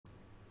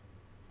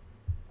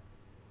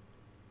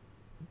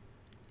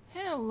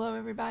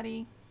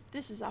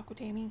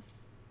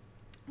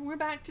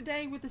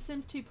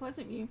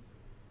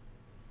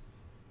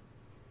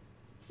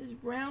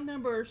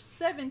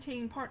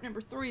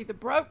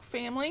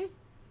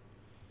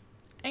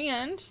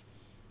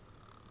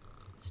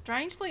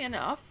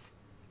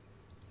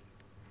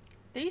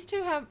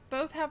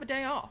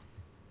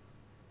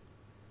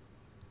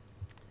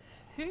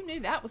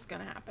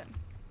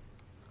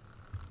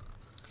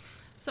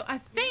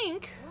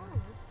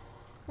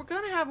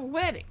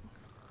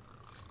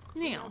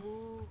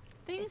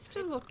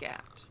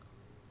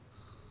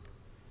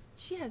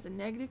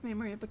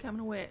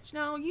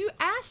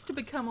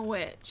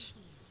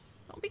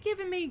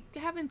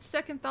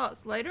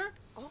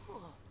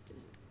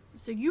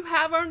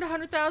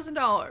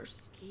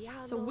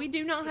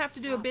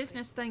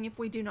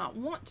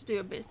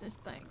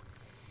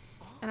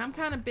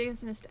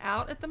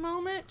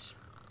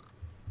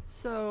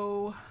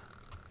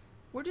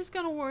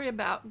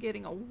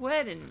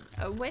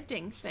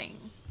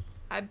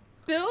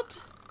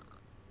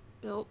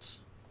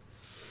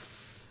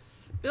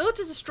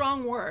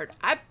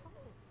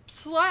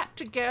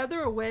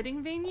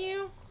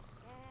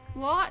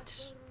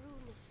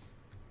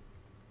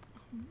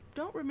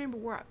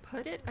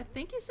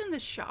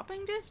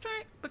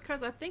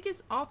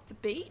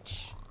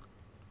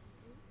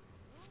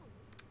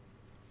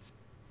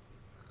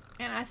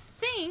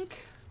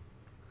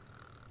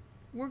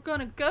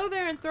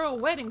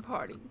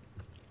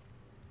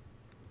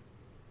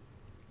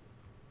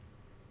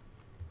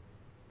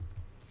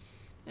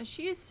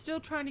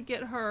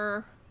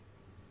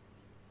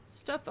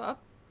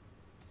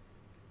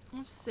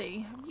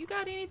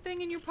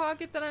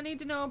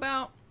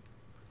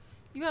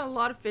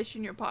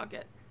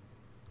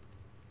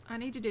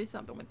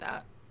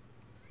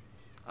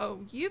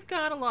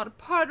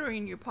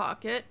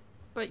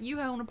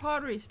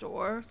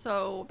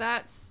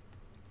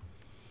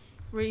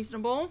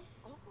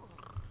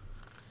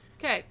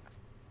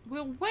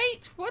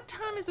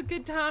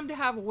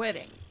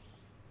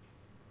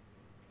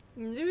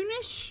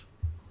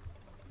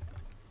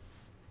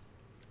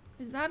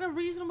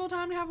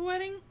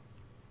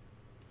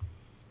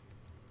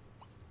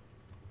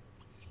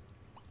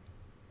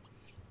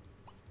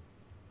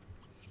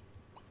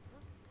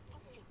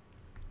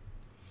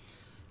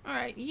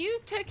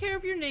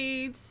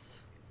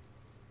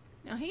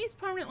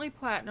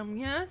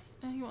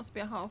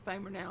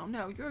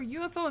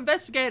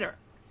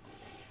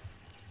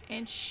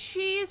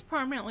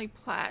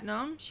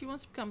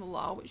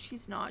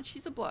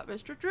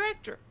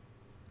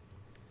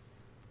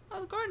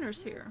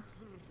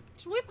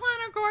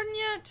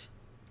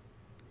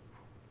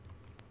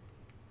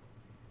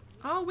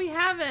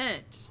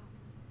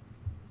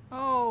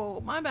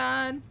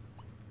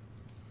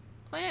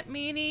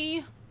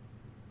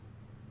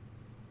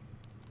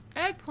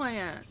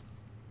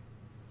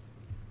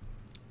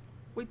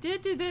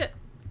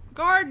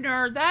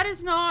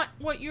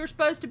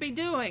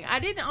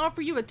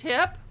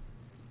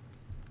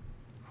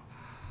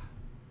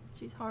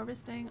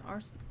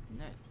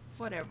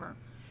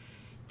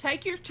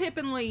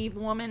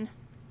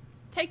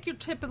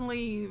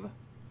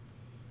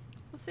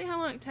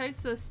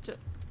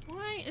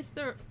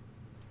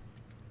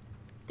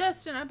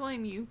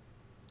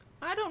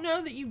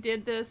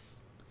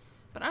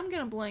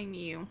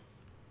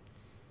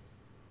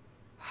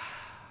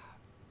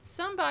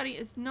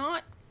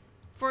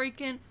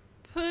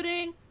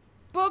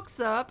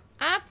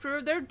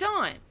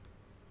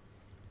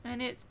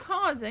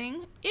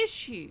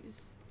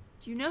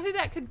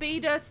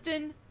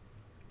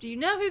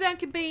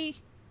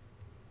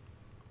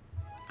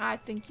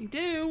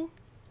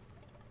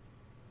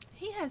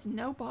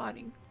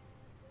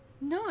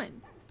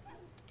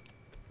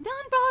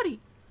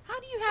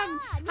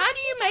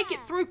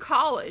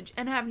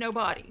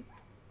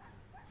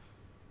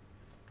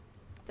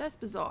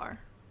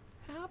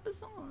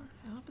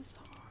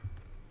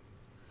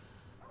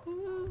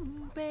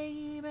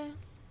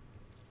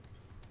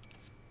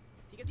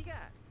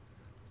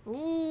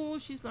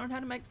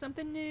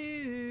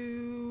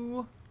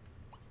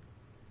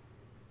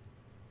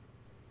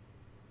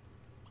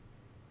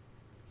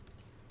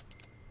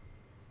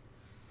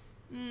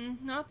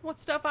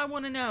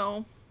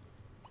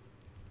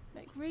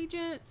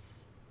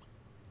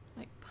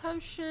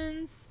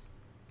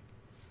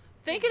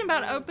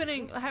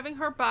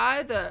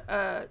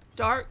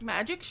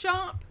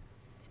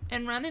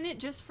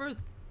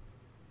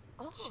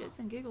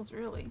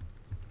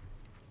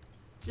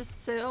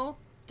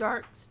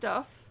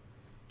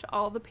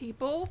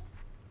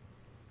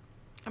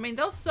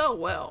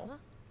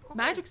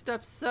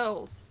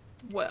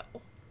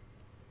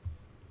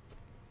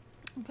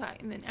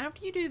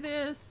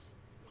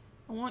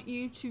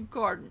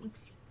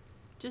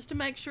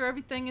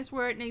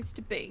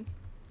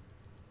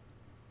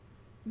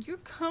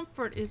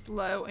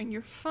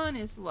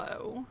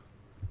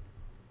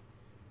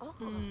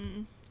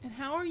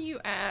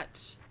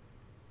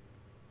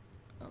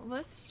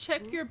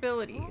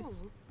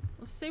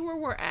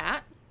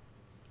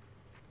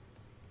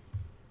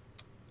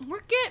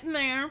We're getting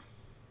there.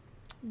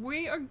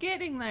 We are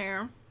getting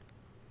there.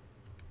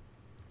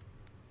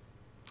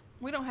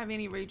 We don't have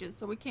any regions,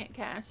 so we can't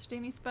cast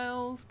any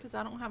spells because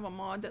I don't have a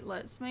mod that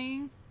lets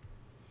me.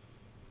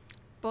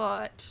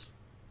 But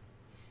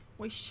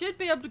we should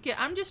be able to get...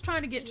 I'm just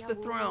trying to get to the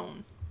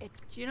throne.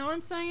 Do you know what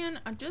I'm saying?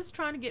 I'm just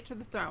trying to get to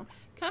the throne.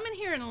 Come in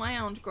here and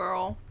lounge,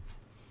 girl.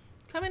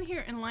 Come in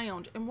here and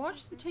lounge and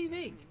watch some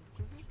TV.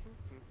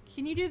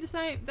 Can you do the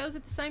same, those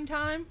at the same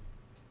time?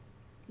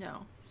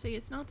 No. See,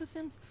 it's not The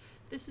Sims.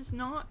 This is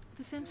not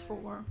The Sims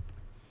 4.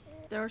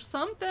 There are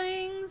some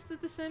things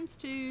that The Sims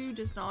 2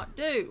 does not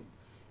do.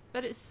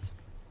 But it's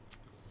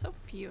so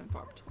few and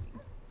far between.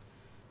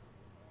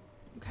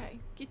 Okay,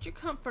 get your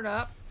comfort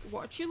up.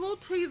 Watch your little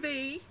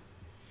TV.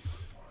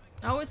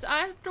 Oh, it's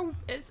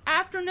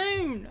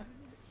afternoon.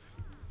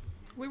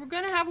 We were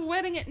gonna have a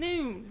wedding at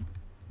noon.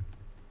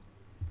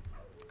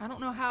 I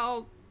don't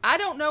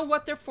know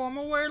what their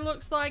formal wear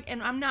looks like,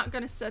 and I'm not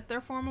gonna set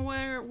their formal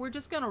wear. We're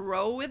just gonna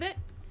roll with it.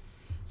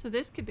 So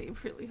this could be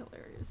really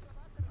hilarious.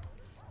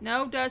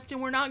 No,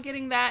 Dustin, we're not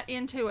getting that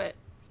into it.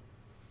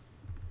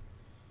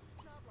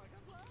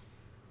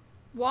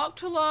 Walk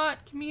to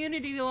lot,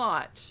 community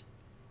lot.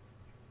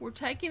 We're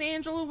taking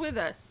Angela with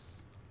us.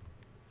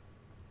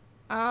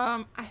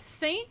 I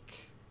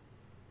think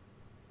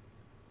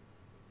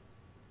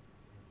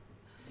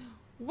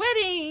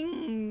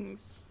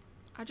weddings.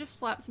 I just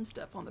slapped some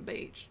stuff on the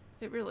beach.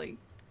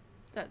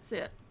 That's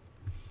it.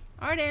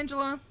 All right,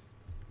 Angela.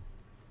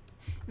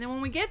 And then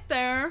when we get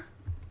there,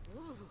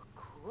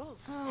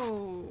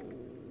 oh,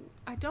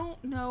 I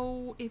don't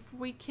know if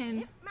we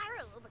can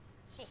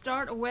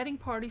start a wedding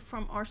party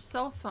from our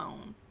cell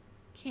phone.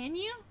 Can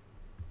you?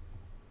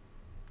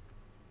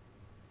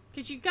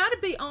 Because you got to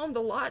be on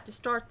the lot to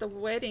start the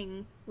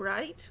wedding,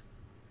 right?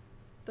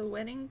 The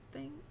wedding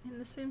thing in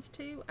The Sims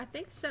 2? I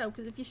think so,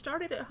 because if you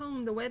start it at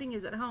home, the wedding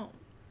is at home.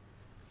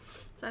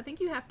 So I think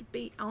you have to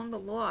be on the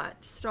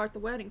lot to start the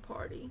wedding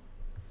party.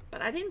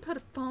 But I didn't put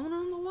a phone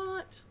on the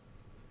lot.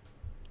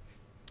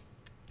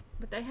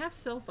 But they have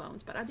cell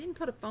phones, but I didn't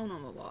put a phone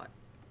on the lot.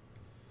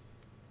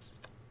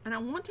 And I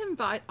want to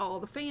invite all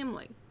the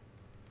family.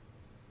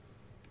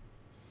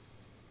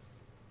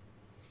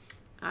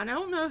 I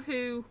don't know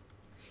who...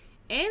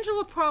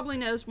 Angela probably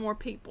knows more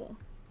people.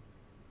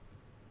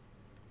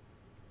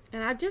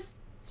 And I just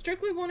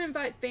strictly want to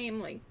invite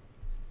family.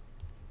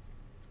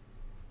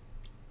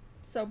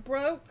 So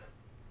Broke,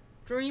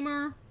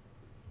 Dreamer,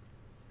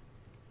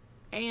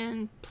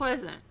 and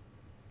Pleasant,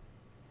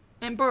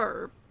 and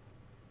Burr.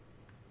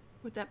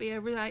 Would that be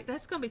everything?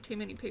 That's going to be too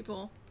many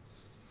people.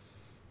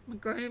 My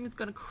groom is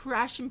going to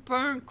crash and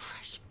burn.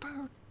 Crash and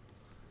burn.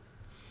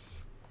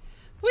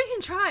 We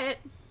can try it.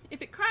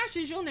 If it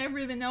crashes, you'll never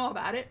even know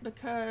about it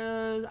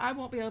because I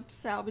won't be able to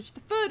salvage the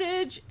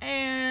footage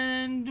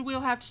and we'll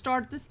have to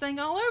start this thing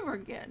all over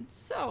again.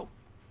 So,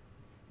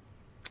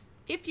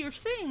 if you're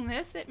seeing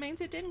this, it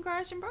means it didn't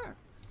crash and burn.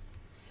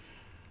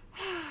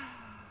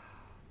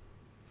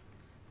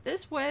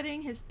 This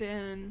wedding has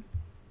been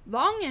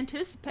long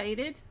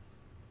anticipated,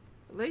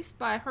 at least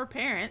by her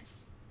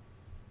parents.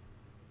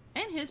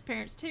 And his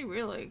parents too,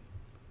 really.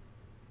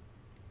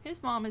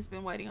 His mom has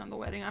been waiting on the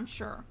wedding, I'm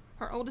sure.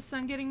 Her oldest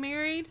son getting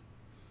married.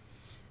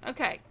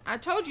 Okay, I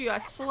told you I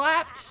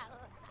slapped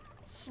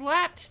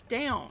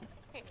down.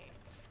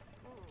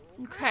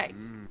 Okay,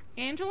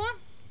 Angela,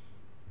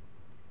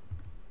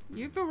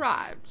 you've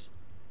arrived.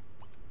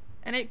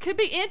 And it could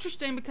be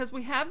interesting because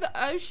we have the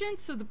ocean,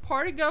 so the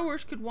party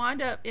goers could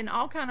wind up in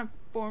all kind of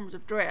forms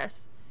of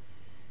dress.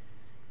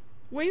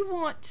 We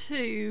want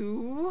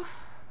to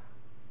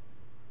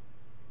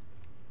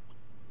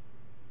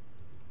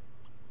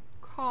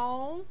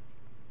call...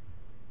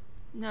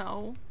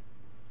 No.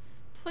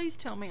 Please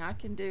tell me I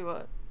can do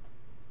a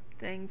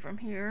thing from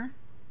here.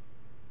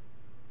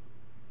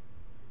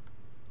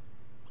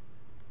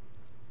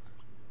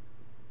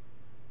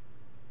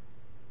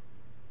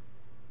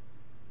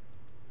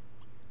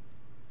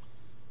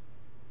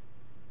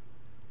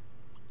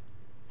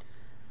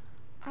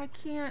 I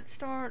can't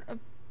start a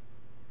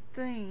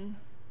thing.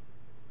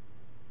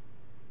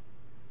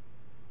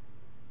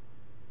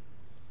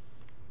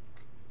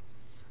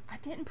 I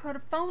didn't put a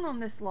phone on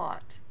this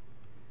lot.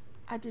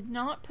 I did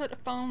not put a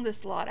phone on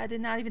this lot. I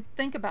did not even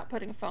think about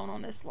putting a phone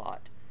on this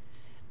lot.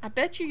 I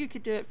bet you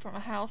could do it from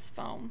a house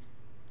phone.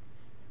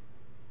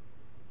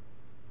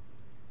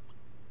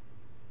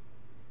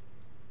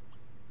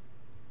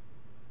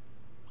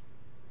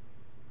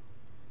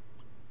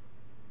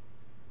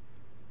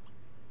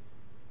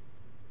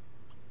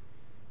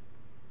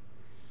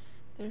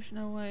 There's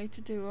no way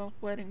to do a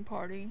wedding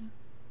party.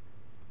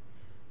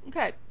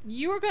 Okay,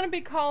 you are going to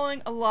be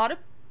calling a lot of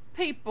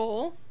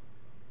people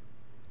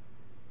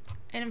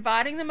and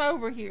inviting them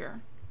over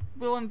here.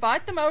 We'll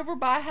invite them over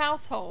by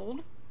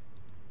household.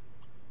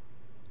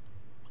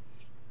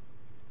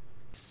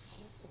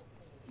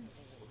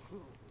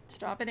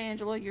 Stop it,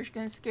 Angela. You're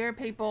going to scare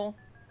people.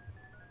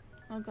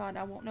 Oh, God,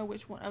 I won't know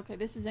which one. Okay,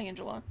 this is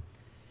Angela.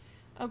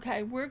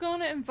 Okay, we're going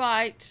to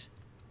invite...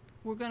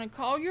 We're going to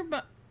call your...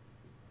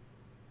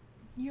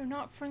 You're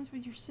not friends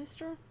with your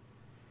sister?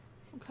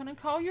 I'm gonna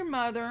call your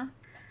mother.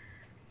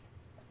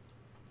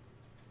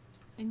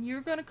 And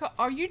you're gonna call...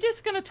 Are you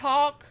just gonna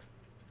talk?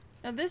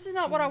 Now, this is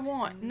not what I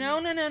want. No,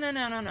 no, no, no,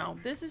 no, no, no.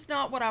 This is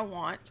not what I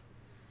want.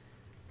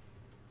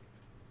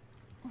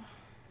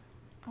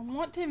 I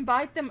want to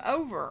invite them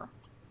over.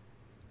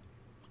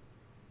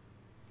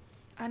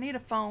 I need a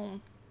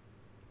phone.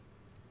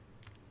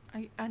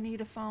 I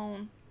need a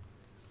phone.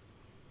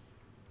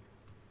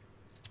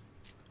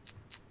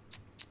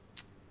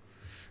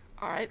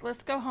 Alright,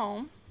 let's go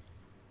home.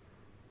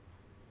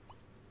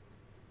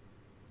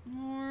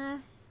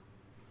 More.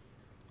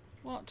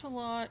 Walk to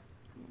lot.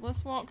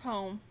 Let's walk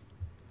home.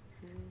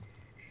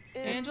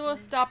 Angela,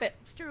 stop it.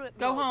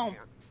 Go home.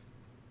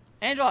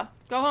 Angela,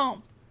 go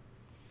home.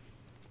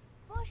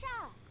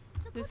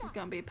 This is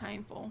gonna be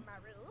painful.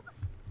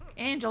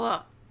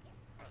 Angela.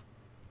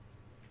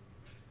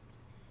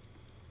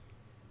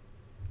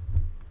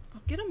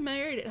 I'll get them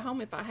married at home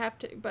if I have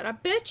to, but I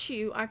bet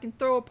you I can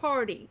throw a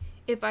party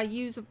if I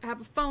have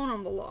a phone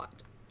on the lot.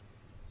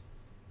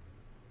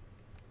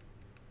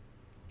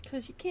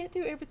 Because you can't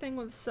do everything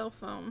with a cell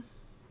phone.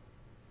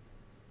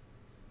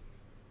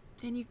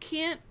 And you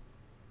can't.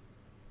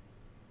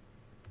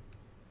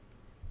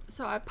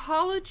 So I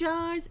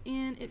apologize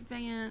in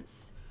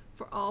advance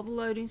for all the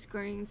loading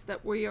screens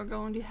that we are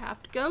going to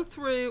have to go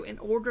through in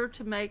order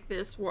to make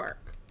this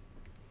work.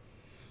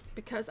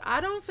 Because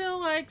I don't feel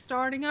like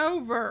starting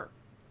over.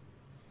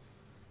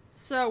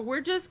 So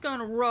we're just going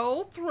to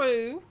roll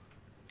through.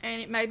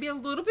 And it may be a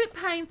little bit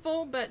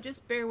painful, but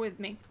just bear with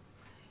me.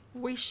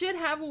 We should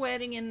have a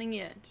wedding in the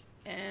end.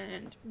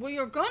 And we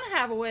are going to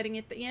have a wedding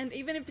at the end,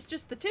 even if it's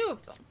just the two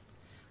of them.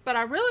 But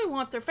I really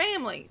want their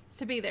family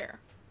to be there.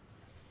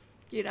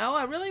 You know,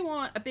 I really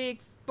want a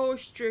big,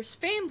 boisterous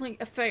family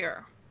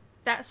affair.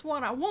 That's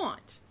what I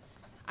want.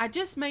 I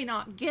just may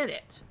not get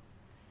it.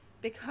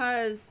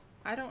 Because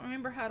I don't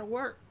remember how to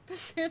work The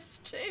Sims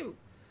 2.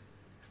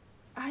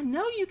 I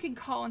know you can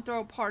call and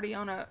throw a party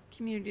on a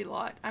community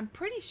lot. I'm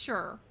pretty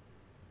sure.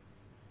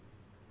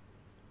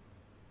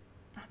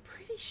 I'm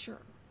pretty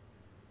sure.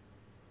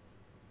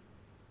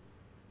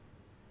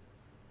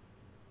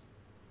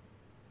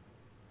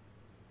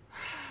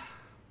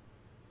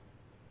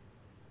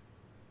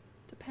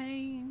 The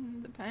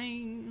pain, the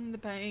pain, the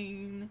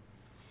pain.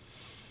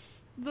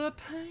 The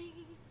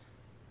pain.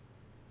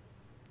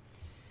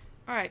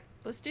 Alright,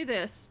 let's do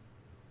this.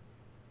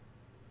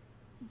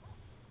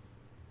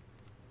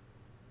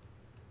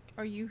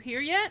 Are you here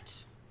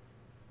yet?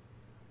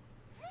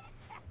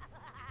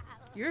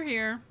 You're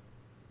here.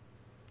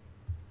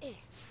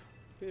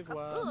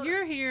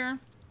 You're here.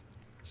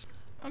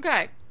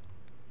 Okay.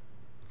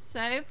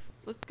 Save.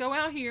 Let's go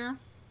out here.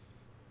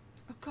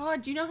 Oh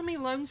god, do you know how many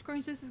loading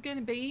screens this is going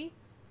to be?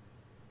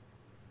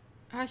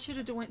 I should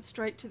have went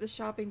straight to the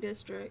shopping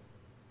district.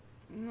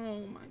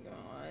 Oh my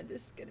god,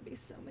 this is going to be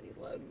so many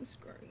loading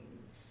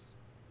screens.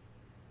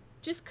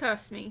 Just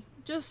cuss me.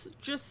 Just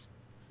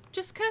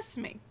cuss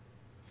me.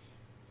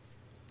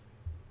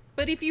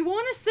 But if you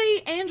want to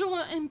see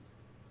Angela and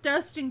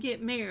Dustin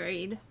get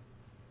married,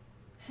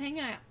 hang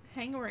out,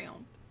 hang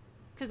around.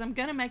 Because I'm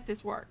going to make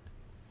this work.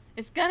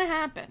 It's going to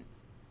happen.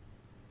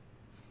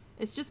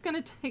 It's just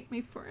going to take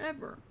me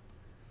forever.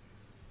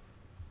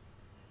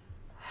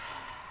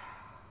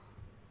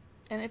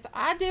 And if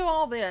I do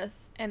all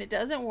this and it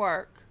doesn't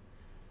work,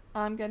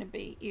 I'm going to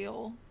be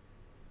ill.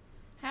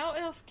 How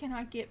else can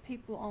I get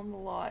people on the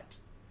lot?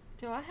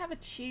 Do I have a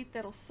cheat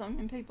that'll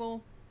summon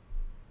people?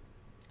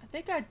 I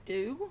think I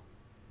do.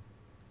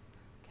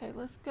 Okay,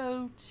 let's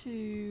go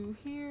to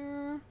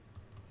here,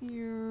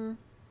 here,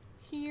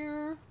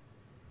 here.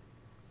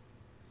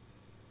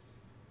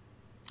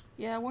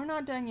 Yeah, we're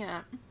not done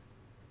yet.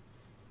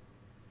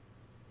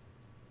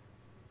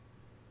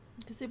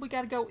 Because we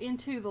got to go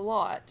into the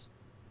lot.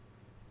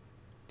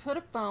 Put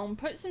a phone,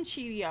 put some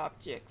cheaty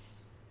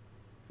objects.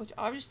 Which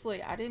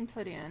obviously I didn't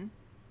put in.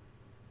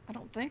 I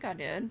don't think I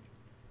did.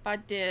 If I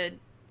did,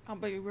 I'll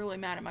be really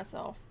mad at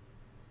myself.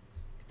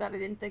 That I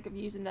didn't think of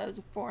using those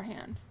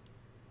beforehand.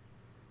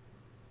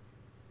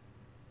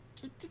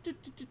 And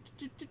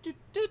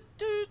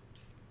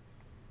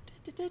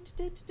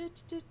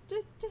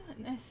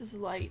this is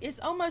late. It's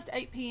almost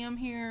 8 p.m.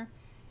 here.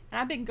 And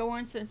I've been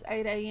going since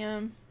 8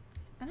 a.m.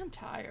 And I'm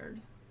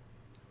tired.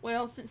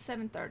 Well, since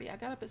 7:30. I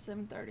got up at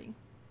 7:30.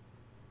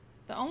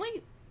 The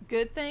only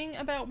good thing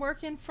about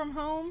working from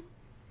home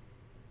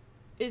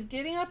is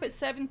getting up at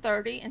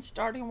 7:30 and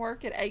starting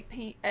work at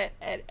 8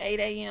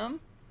 a.m.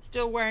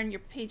 still wearing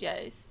your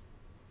PJs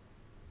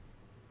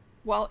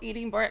while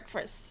eating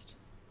breakfast.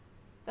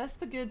 That's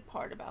the good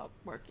part about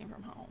working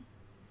from home.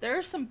 There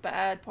are some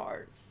bad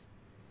parts.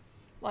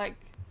 Like,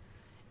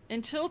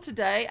 until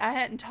today, I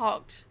hadn't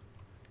talked.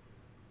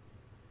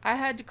 I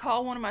had to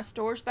call one of my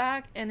stores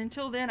back, and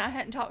until then, I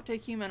hadn't talked to a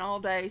human all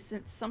day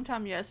since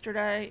sometime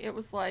yesterday. It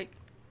was like,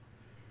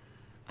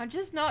 I'm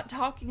just not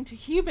talking to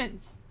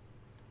humans.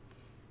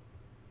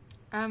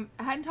 I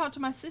hadn't talked to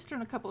my sister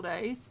in a couple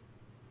days.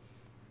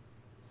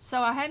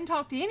 So I hadn't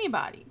talked to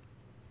anybody.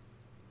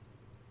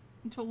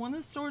 Until one of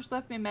the stores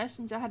left me a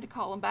message, I had to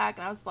call them back,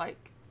 and I was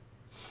like,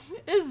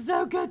 It's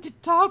so good to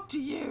talk to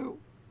you.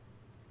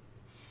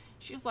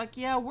 She's like,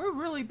 yeah, we're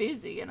really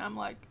busy. And I'm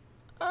like,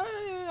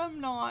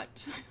 I'm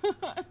not.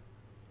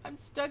 I'm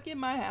stuck in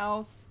my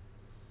house.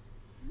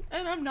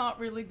 And I'm not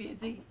really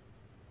busy.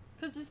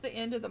 Because it's the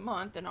end of the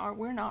month and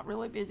we're not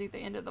really busy at the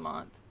end of the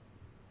month.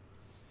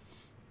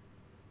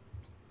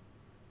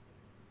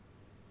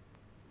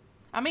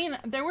 I mean,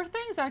 there were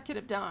things I could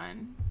have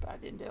done, but I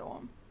didn't do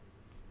them.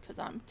 Because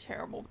I'm a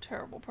terrible,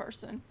 terrible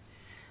person.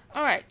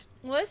 Alright,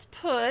 let's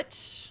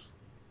put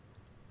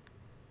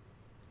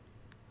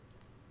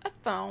a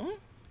phone.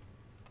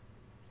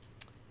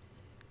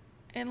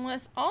 And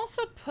let's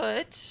also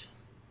put,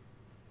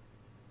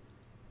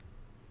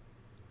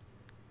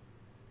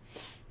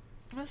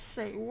 let's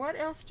see, what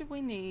else do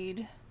we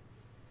need?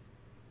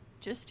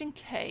 Just in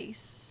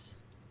case.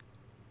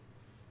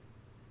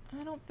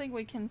 I don't think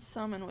we can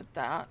summon with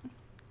that.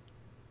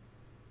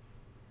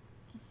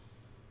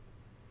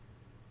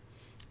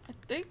 I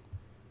think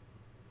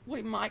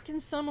we might can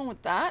summon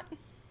with that.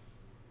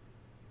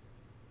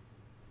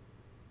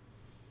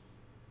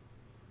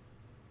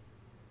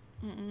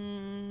 I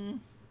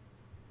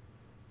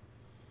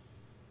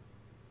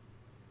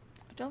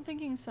don't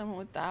think you can summon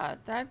with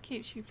that. That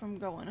keeps you from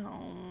going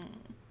home.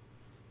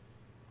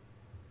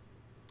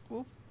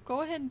 We'll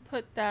go ahead and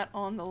put that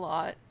on the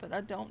lot, but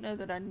I don't know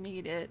that I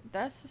need it.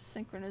 That's a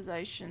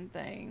synchronization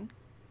thing.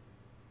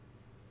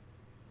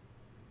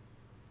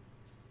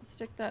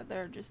 Stick that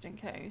there just in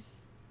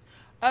case.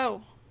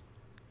 Oh.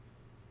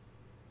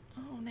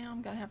 Oh, now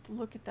I'm going to have to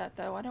look at that,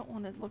 though. I don't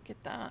want to look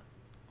at that.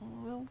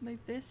 We'll move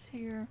this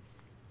here.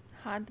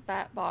 Hide the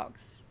bat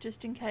box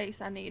just in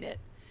case I need it.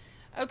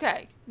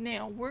 Okay,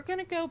 now we're going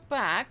to go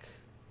back.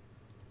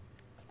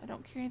 I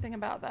don't care anything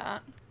about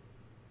that.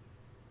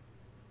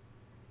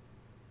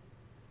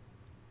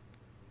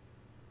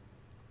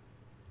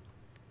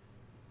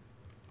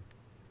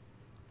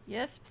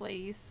 Yes,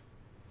 please.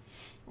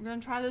 We're going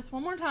to try this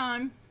one more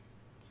time.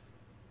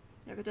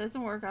 If it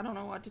doesn't work, I don't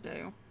know what to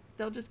do.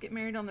 They'll just get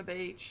married on the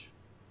beach.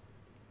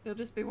 It'll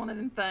just be one of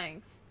them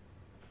things.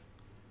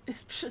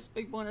 It'll just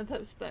be one of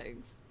those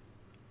things.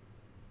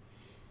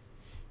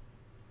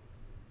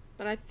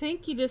 But I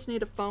think you just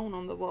need a phone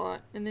on the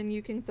lot, and then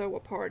you can throw a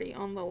party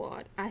on the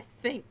lot. I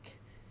think.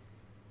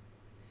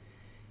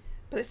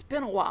 But it's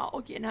been a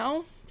while, you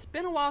know? It's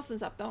been a while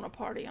since I've thrown a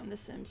party on The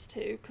Sims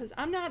 2, because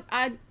I'm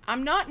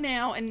not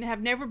now and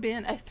have never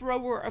been a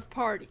thrower of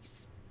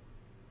parties.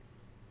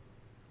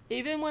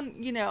 Even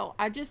when, you know,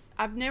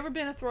 I've never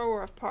been a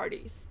thrower of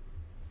parties.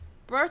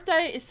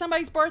 Birthday, is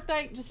somebody's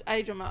birthday, just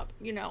age them up.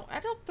 You know, I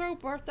don't throw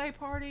birthday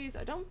parties.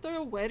 I don't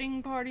throw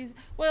wedding parties.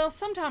 Well,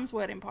 sometimes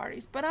wedding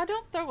parties, but I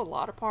don't throw a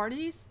lot of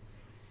parties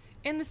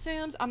in The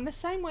Sims. I'm the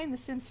same way in The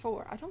Sims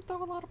 4. I don't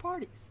throw a lot of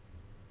parties.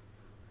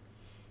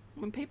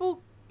 When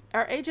people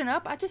are aging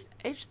up, I just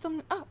age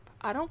them up.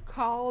 I don't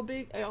call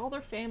all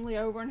their family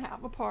over and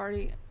have a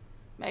party.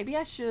 Maybe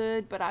I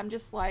should, but I'm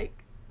just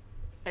like,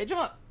 age them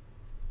up.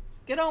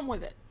 Let's get on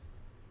with it.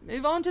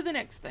 Move on to the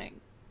next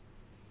thing.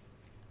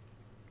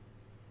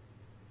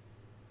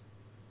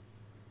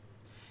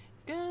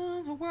 It's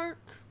gonna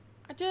work.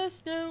 I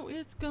just know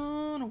it's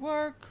gonna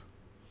work.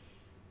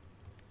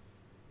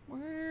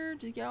 Where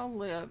do y'all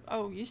live?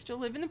 Oh, you still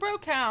live in the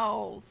broke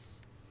house.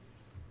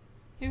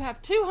 Who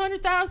have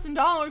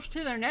 $200,000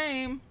 to their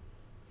name.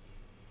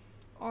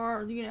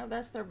 Or, you know,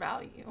 that's their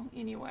value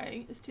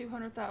anyway, is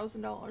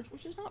 $200,000,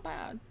 which is not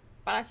bad.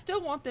 But I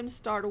still want them to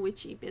start a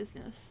witchy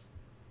business.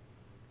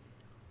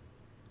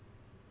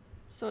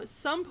 So at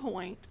some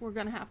point, we're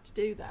going to have to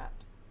do that.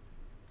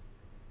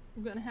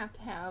 We're going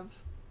to have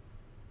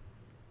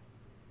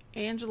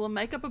Angela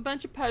make up a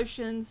bunch of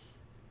potions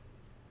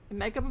and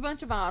make up a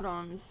bunch of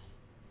items.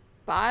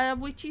 Buy a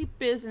witchy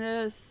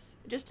business.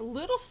 Just a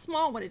little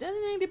small one. It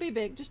doesn't need to be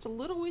big. Just a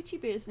little witchy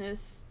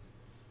business.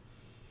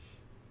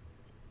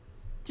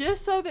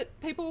 Just so that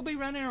people will be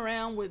running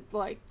around with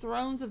like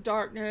thrones of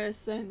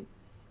darkness and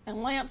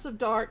lamps of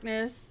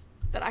darkness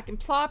that I can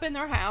plop in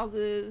their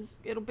houses.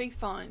 It'll be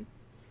fun.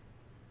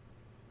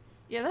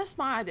 Yeah, that's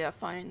my idea of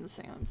fun in The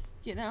Sims.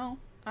 You know?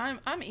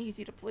 I'm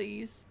easy to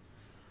please.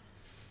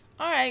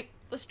 Alright,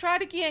 let's try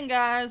it again,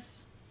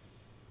 guys.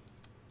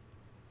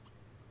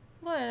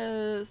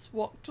 Let's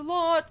walk to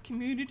lot,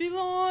 community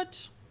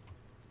lot.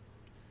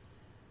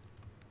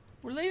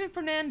 We're leaving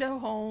Fernando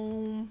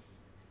home.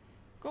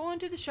 Going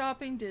to the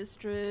shopping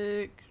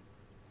district.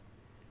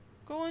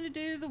 Going to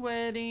do the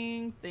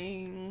wedding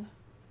thing.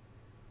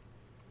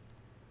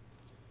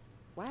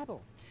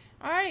 Wabble.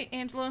 Alright,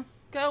 Angela,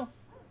 go.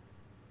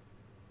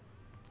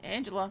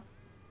 Angela.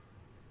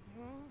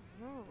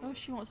 Oh,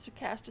 she wants to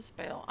cast a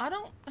spell. I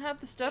don't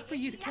have the stuff for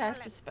you to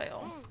cast a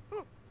spell.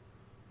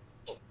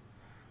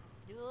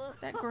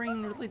 That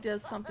green really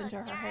does something to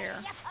her hair.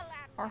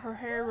 Or her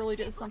hair really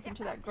does something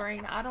to that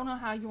green. I don't know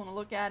how you want to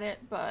look at it,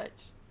 but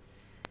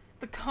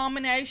the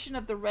combination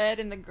of the red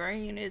and the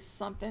green is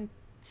something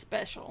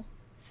special.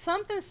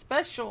 Something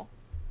special.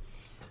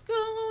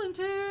 Going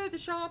to the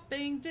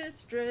shopping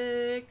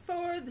district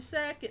for the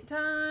second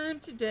time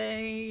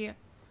today.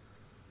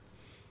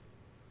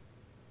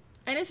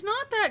 And it's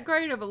not that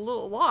great of a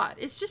little lot.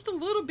 It's just a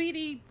little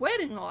bitty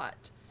wedding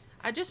lot.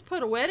 I just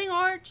put a wedding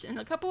arch and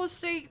a couple of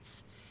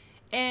seats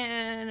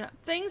and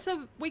things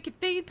that we could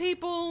feed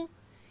people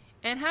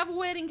and have a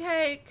wedding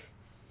cake.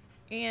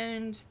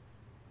 And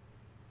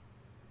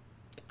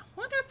I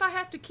wonder if I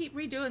have to keep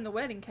redoing the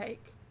wedding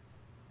cake,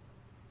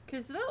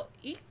 because they'll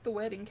eat the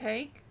wedding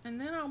cake and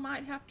then I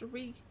might have to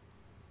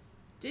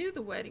redo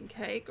the wedding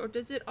cake. Or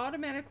does it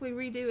automatically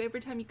redo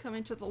every time you come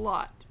into the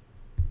lot?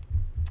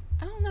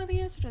 I don't know the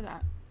answer to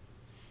that.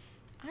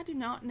 I do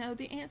not know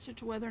the answer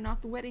to whether or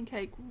not the wedding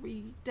cake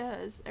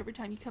redoes every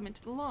time you come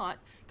into the lot,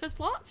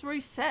 because lots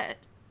reset.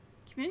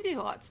 Community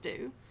lots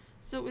do.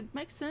 So it would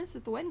make sense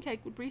that the wedding cake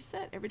would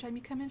reset every time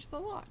you come into the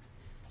lot.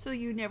 So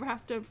you never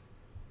have to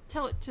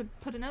tell it to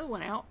put another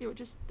one out. It would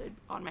just, there'd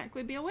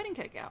automatically be a wedding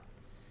cake out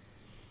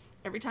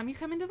every time you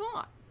come into the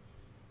lot.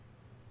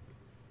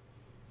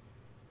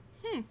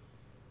 I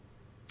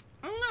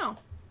don't know.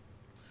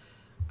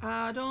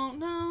 I don't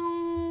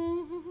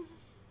know.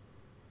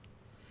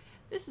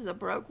 This is a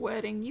broke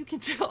wedding. You can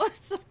tell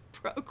it's a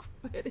broke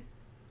wedding.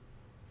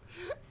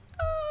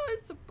 Oh,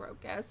 it's a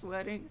broke ass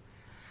wedding.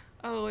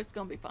 Oh, it's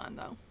gonna be fun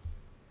though.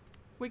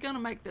 We're gonna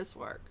make this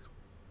work.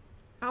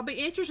 I'll be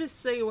interested to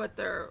see what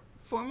their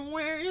formal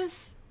wear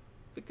is,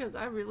 because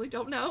I really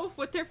don't know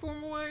what their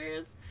formal wear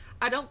is.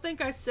 I don't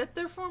think I set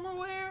their formal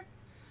wear,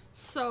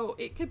 so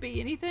it could be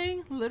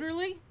anything,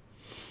 literally.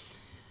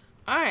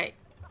 Alright,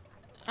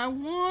 I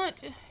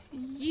want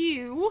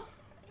you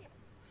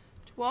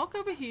to walk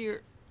over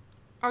here.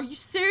 Are you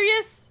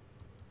serious?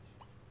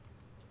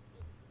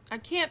 I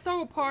can't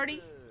throw a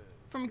party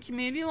from a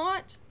community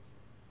lot?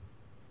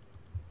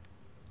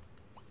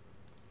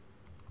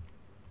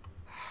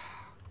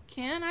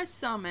 Can I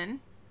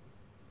summon?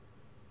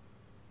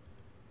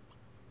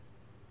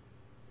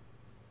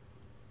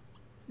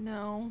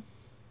 No.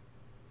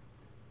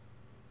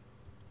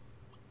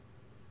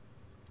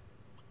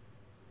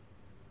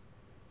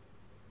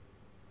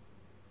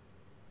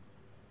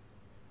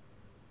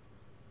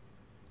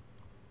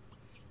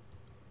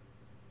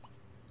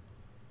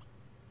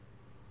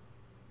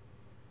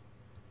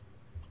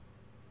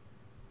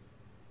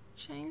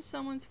 Change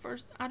someone's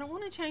first. I don't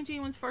want to change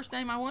anyone's first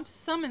name. I want to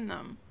summon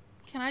them.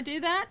 Can I do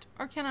that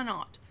or can I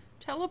not?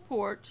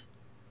 Teleport.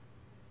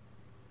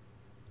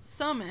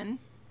 Summon.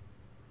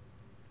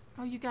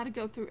 Oh, you got to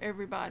go through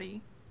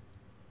everybody.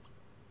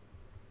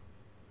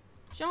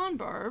 John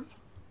Burb.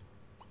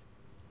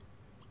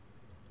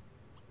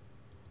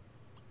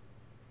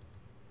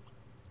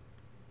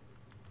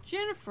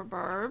 Jennifer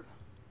Burb.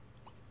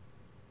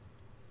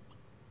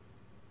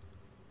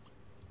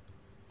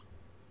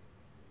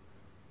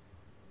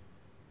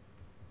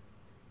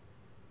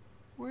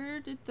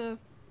 Where did the...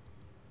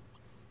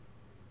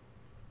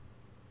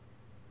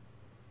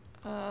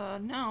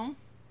 no.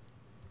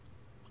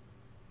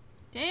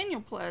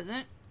 Daniel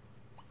Pleasant.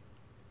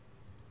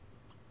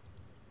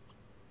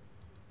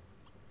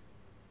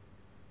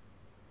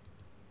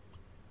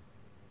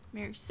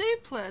 Mary Sue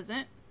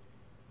Pleasant.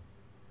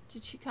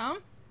 Did she come?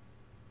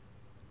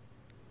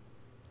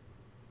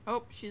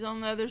 Oh, she's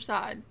on the other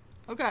side.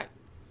 Okay.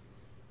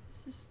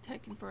 This is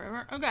taking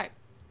forever. Okay.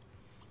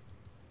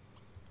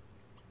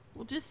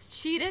 We'll just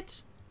cheat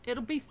it.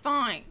 It'll be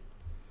fine.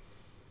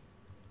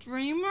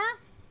 Dreamer.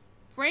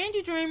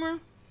 Brandy Dreamer.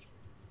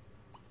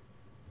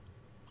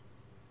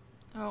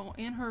 Oh,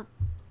 and her...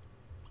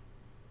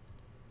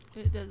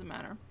 It doesn't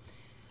matter.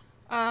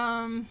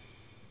 Darren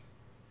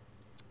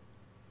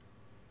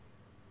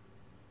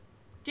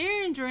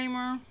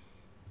Dreamer.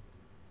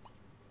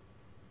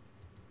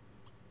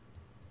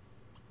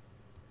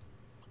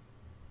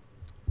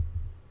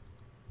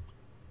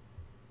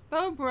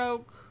 Bo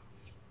Broke.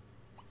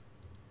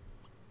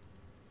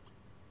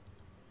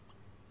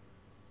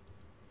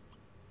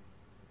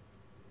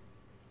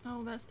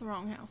 Oh, that's the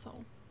wrong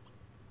household.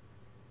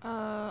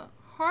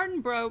 Hard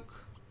and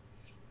Broke.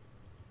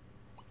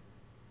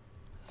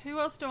 Who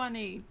else do I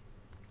need?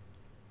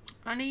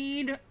 I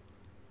need,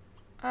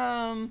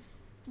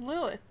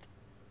 Lilith.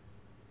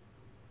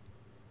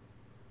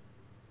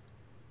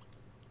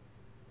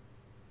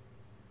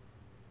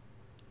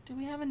 Do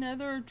we have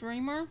another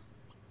dreamer?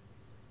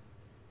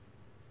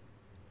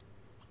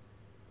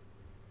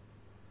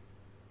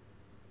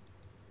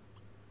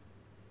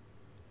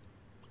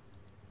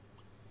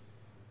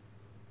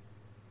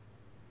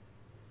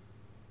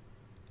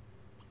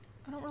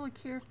 I don't really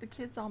care if the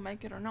kids all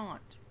make it or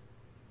not.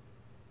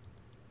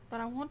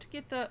 But I want to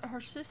get her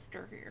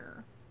sister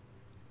here.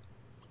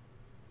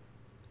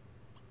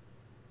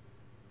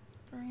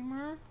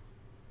 Dreamer.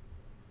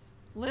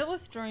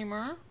 Lilith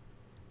Dreamer.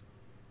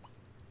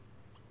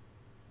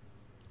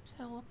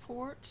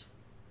 Teleport.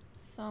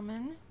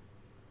 Summon.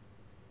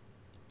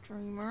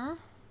 Dreamer.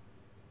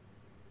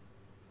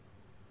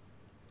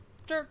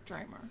 Dirk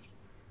Dreamer.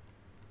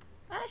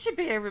 That should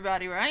be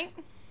everybody, right?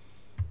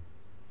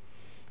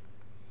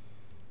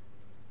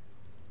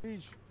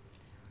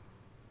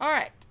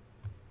 Alright.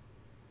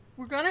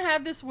 We're gonna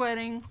have this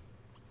wedding.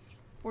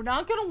 We're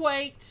not gonna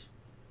wait.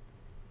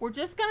 We're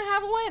just gonna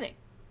have a wedding.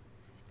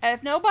 And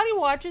if nobody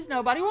watches,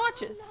 nobody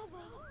watches.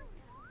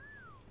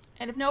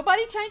 And if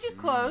nobody changes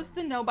clothes,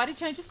 then nobody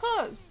changes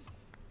clothes.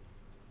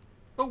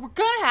 But we're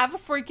gonna have a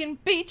freaking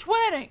beach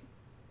wedding.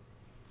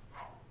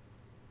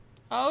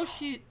 Oh,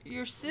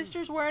 your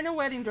sister's wearing a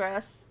wedding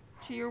dress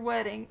to your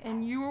wedding,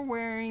 and you are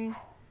wearing,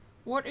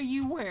 what are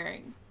you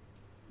wearing?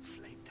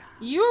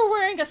 You are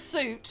wearing a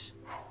suit,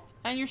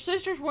 and your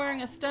sister's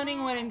wearing a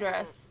stunning wedding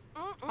dress.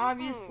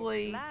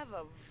 Obviously.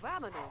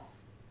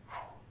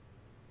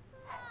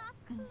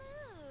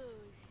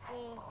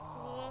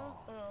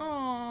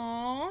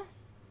 Aww.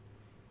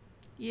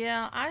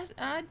 Yeah,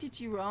 I did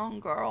you wrong,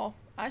 girl.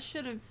 I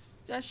should have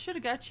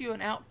got you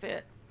an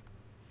outfit.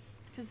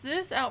 Because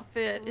this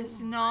outfit is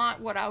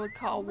not what I would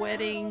call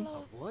wedding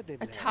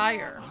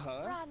attire.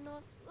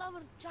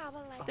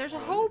 There's a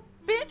whole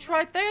bench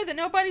right there that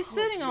nobody's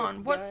sitting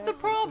on. What's the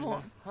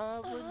problem? Oh.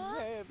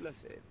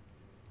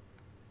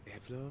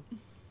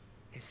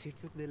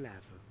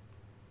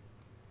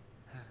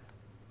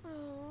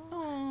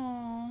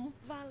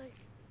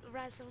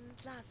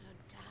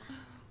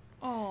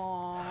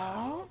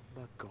 Oh.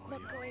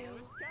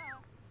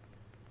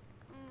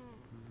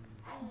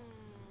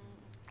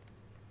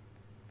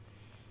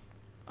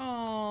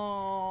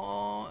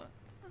 Oh.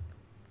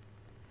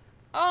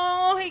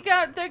 Oh, they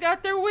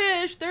got their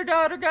wish. Their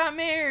daughter got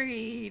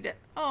married.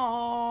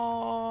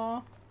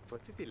 Oh.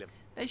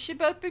 They should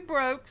both be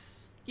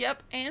brokes.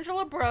 Yep,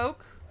 Angela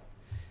broke.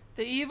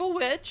 The evil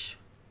witch.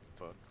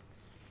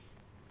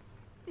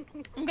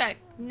 Okay,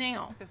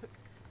 now.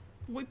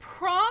 We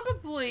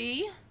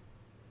probably...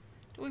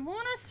 Do we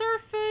want to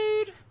serve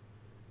food?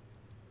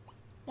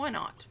 Why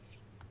not?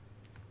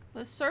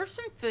 Let's serve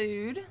some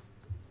food.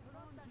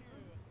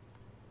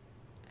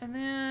 And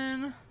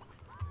then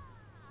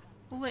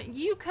we'll let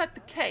you cut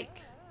the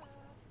cake.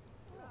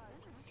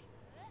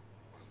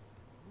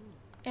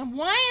 And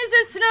why is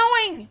it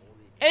snowing?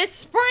 It's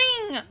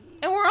spring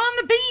and we're on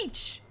the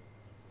beach.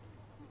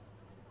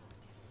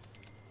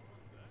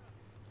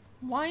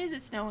 Why is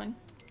it snowing?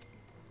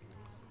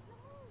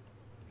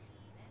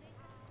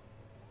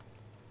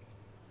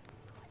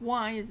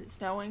 Why is it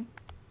snowing?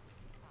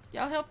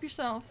 Y'all help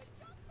yourselves.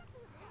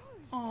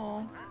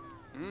 Oh.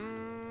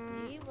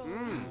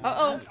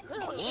 Uh-oh.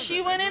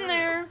 She went in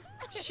there.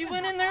 She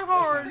went in there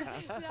hard.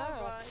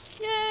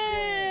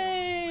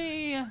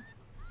 Yay!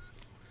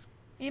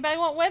 Anybody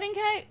want wedding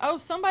cake? Oh,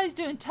 somebody's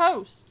doing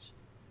toast.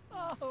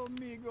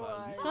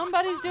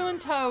 Somebody's doing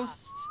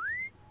toast.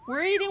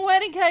 We're eating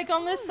wedding cake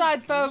on this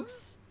side,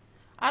 folks.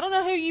 I don't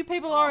know who you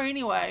people are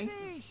anyway.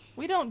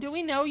 Do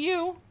we know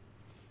you?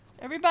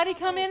 Everybody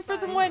come in for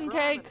the wedding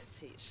cake.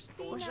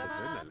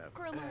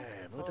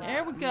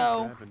 There we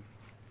go.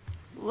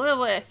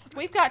 Lilith,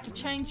 we've got to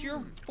change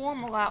your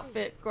formal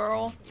outfit,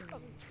 girl.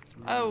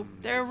 Oh,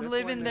 they're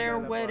living their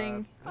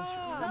wedding.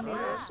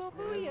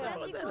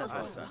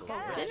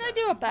 Didn't they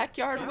do a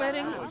backyard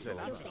wedding?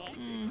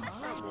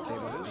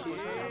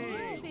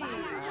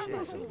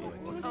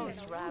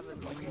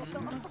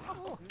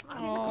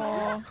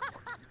 Oh.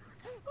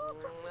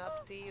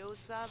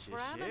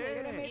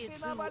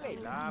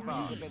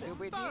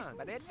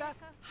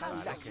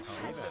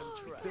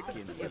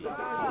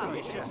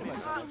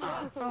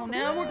 Oh,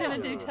 now we're gonna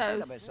do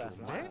toast.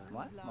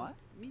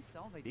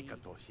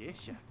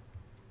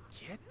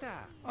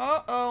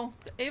 Uh-oh,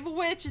 the evil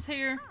witch is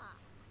here.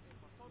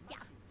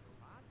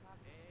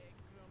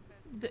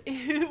 The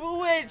evil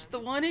witch, the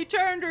one who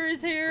turned her,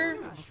 is here.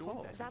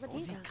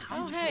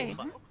 Oh, hey.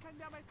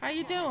 How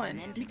you doing?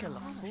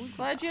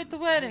 Glad you're at the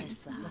wedding.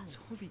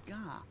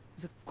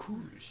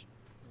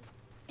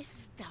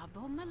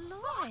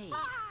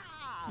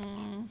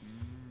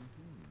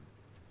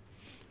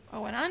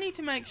 Oh, and I need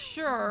to make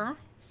sure.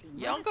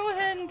 Y'all go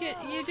ahead and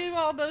you do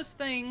all those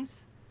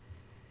things.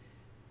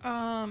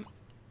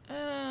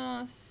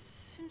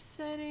 Sim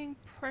setting,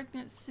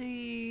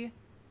 pregnancy,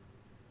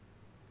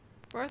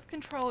 birth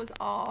control is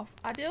off.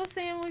 Ideal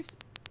family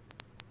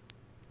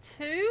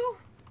 2?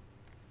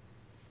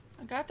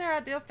 I got their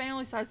ideal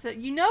family size set.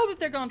 You know that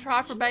they're going to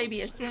try for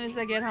baby as soon as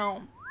they get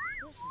home.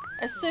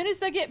 As soon as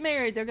they get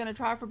married, they're going to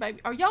try for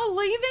baby. Are y'all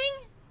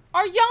leaving?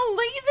 Are y'all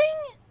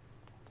leaving?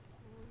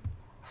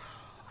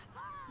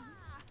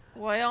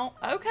 Well,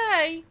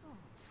 okay.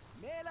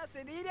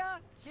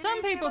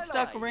 Some people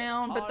stuck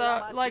around,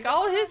 but like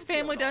all of his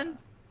family done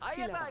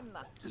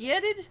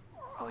yedded,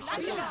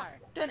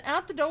 done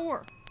out the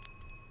door.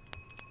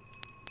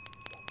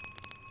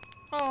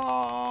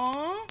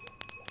 Aww.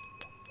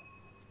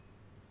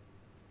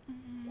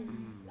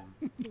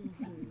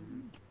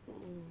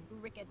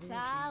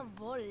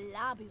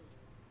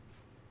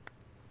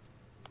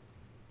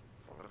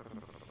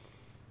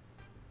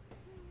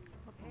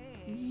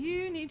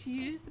 You need to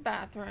use the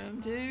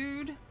bathroom,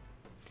 dude.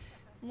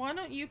 Why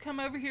don't you come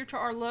over here to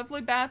our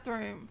lovely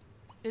bathroom?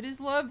 It is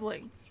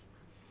lovely.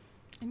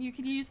 And you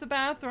can use the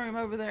bathroom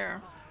over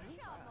there.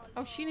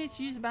 Oh, she needs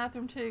to use the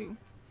bathroom too.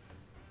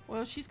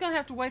 Well, she's gonna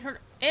have to wait her.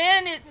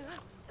 And it's...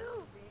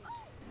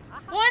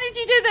 Why did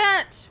you do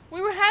that? We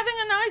were having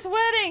a nice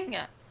wedding.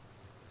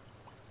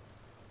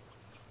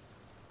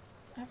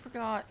 I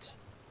forgot.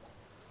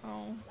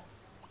 Oh.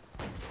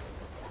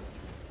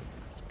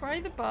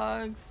 Spray the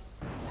bugs.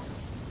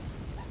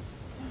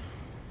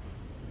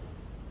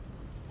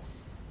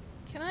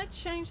 Can I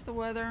change the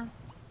weather?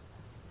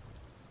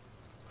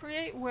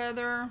 Create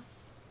weather.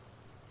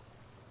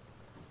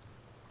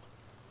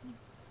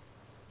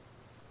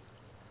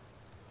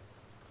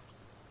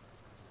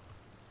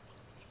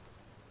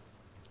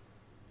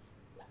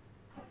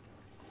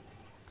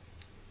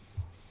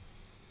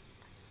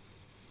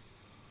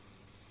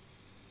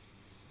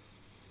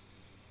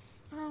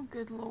 Oh,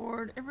 good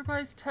Lord.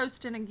 Everybody's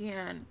toasting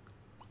again.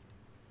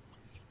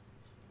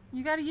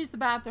 You gotta use the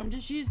bathroom.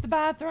 Just use the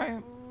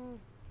bathroom.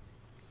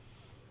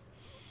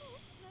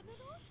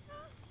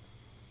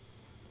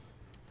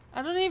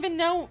 I don't even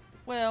know.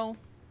 Well,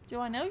 do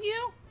I know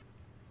you?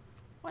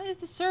 Why is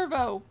the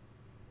servo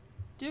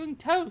doing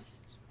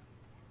toast?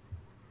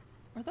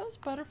 Are those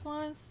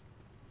butterflies?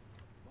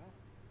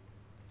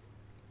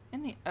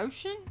 In the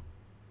ocean?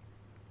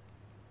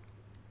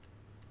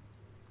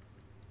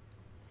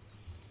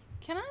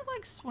 Can I,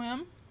 like,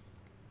 swim?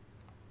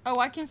 Oh,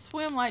 I can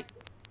swim, like,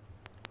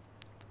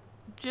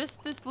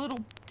 just this little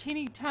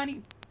teeny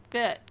tiny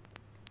bit.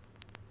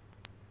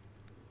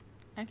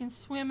 I can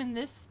swim in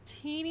this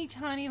teeny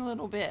tiny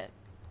little bit.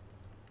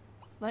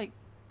 Like,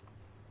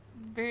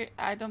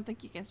 I don't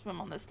think you can swim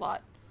on this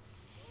lot.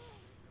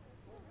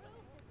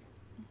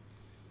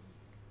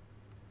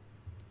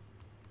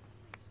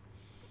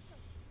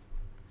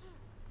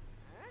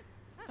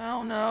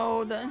 Oh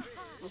no, the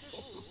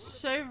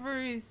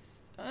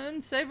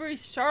unsavory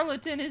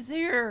charlatan is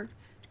here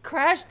to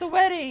crash the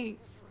wedding.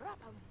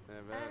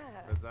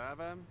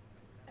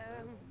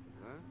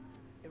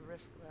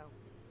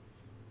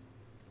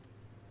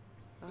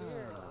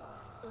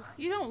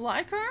 You don't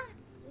like her?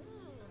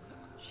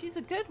 She's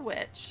a good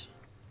witch.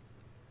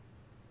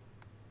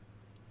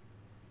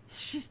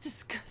 She's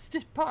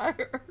disgusted by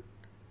her.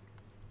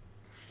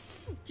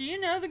 Do you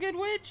know the good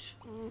witch?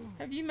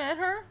 Have you met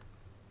her?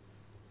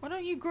 Why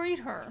don't you greet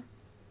her?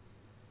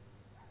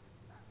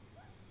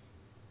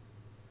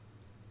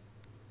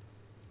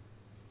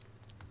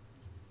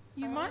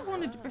 You might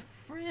want to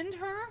befriend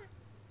her.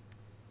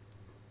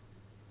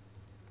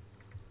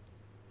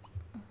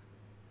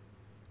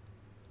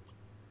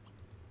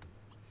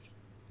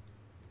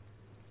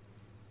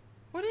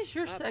 What is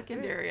your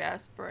secondary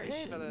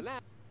aspiration?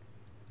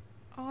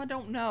 Oh, I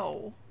don't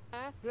know.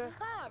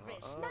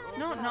 It's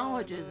not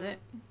knowledge, is it?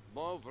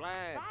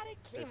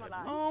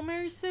 Oh,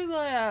 Mary Sue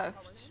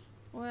left.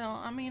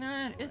 Well, I mean,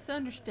 it's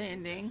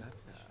understanding.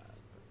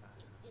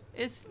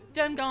 It's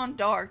done gone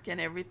dark and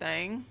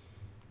everything.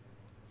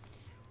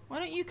 Why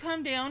don't you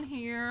come down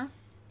here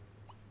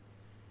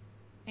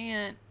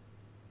and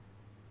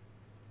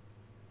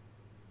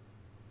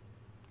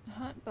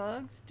hunt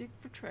bugs, dig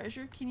for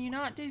treasure? Can you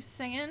not do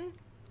sand?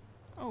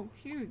 Oh,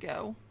 here we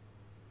go.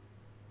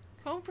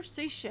 Comb for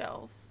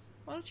seashells.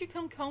 Why don't you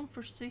come comb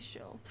for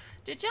seashells?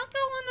 Did y'all go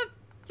on the...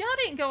 Y'all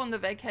didn't go on the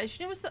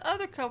vacation. It was the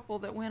other couple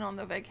that went on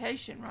the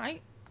vacation,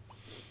 right?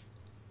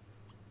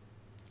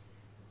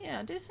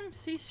 Yeah, do some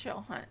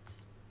seashell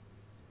hunts.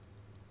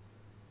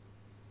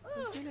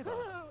 Oh,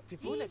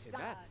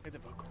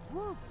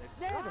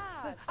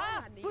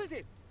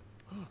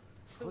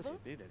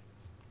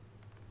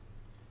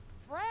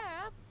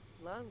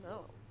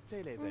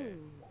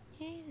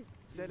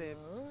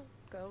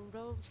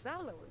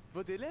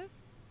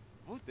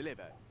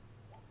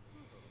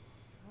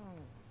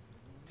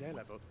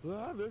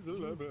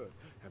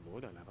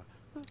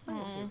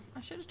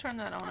 I should have turned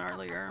that on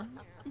earlier.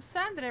 I'm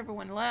sad that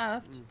everyone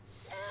left.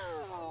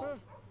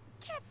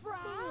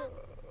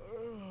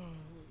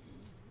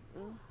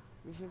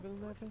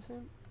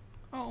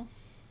 Oh.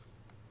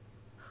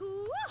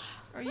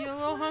 Are you a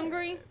little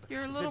hungry?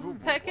 You're a little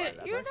pecket?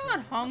 You're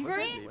not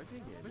hungry.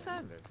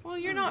 Well,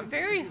 you're not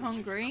very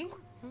hungry.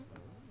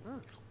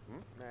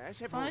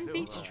 Find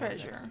beach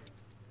treasure.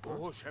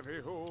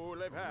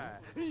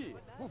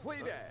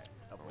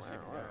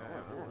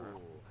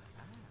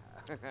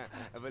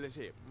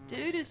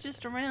 Dude is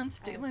just around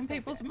stealing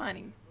people's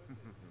money.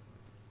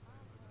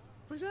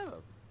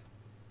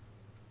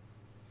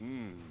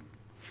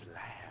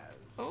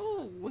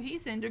 Oh,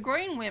 he's into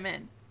green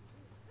women.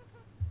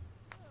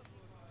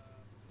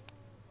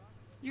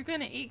 You're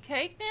gonna eat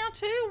cake now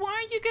too? Why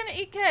are you gonna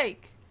eat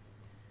cake?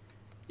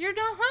 You're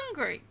not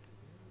hungry.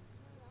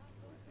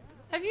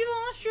 Have you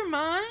lost your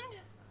mind?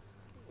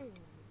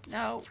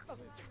 No.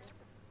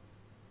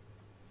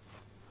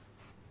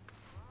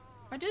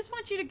 I just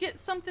want you to get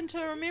something to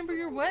remember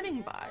your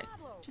wedding by.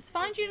 Just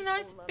find you a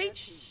nice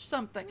beach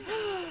something.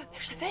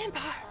 There's a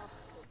vampire.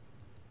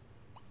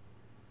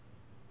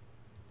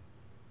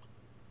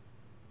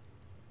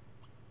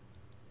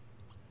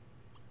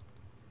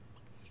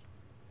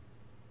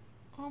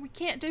 Oh, we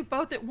can't do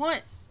both at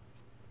once.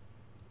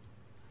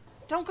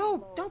 Don't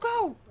go. Don't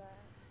go.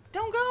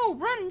 Don't go.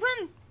 Run,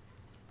 run.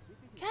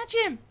 Catch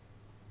him.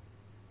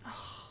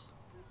 Oh.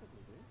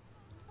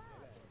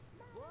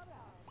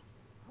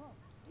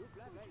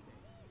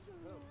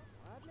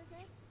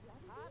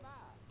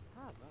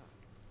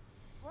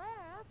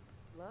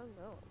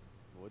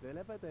 Did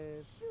I put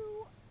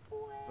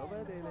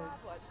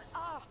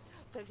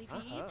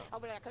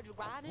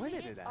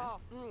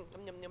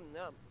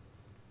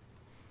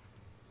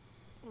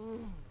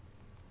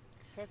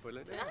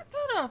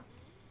a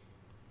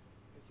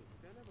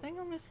thing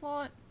on this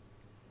slot?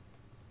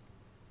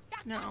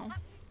 No.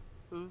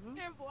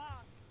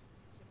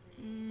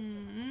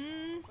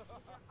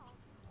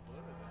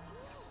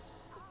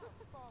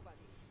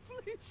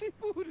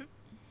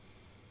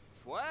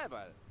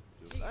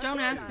 Don't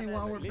ask me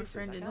why we're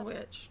befriending the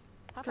witch,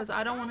 because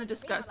I don't want to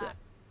discuss it.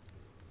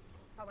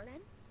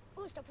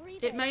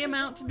 It may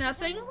amount to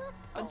nothing,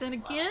 but then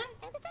again,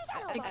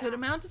 it could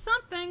amount to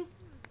something.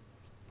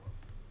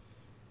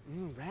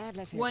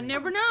 One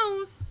never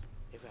knows.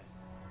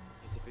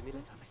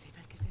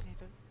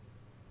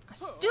 I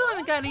still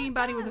haven't got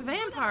anybody with a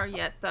vampire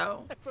yet,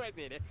 though.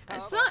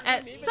 At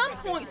some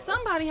point,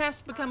 somebody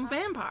has to become a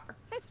vampire.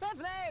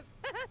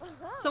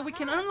 So we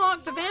can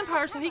unlock the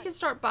vampire so he can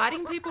start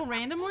biting people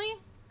randomly?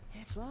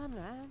 I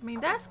mean,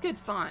 that's good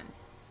fun.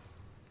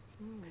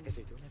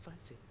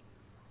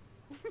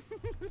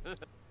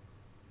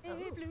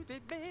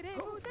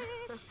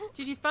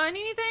 Did you find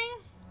anything?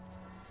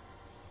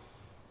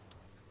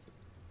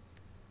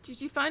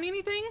 Did you find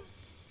anything?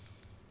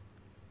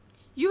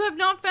 You have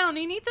not found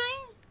anything?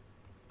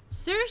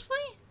 Seriously?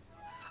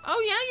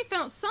 Oh yeah, you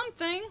found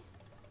something.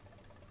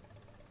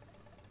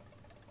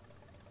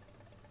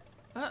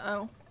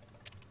 Uh-oh.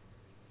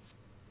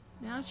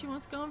 Now she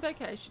wants to go on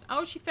vacation.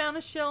 Oh, she found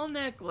a shell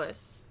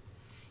necklace.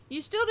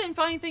 You still didn't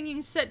find anything you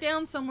can set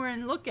down somewhere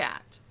and look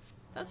at.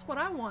 That's what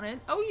I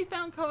wanted. Oh, you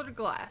found colored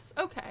glass.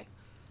 Okay.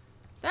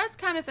 That's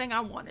the kind of thing I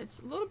wanted. It's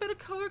a little bit of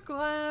colored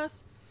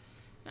glass.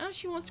 Now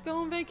she wants to go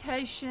on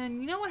vacation.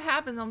 You know what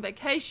happens on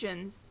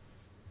vacations?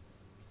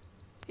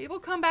 People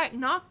come back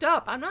knocked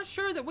up. I'm not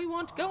sure that we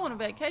want to go on a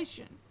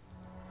vacation.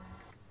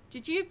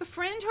 Did you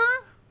befriend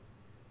her?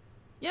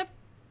 Yep.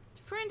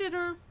 Befriended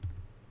her.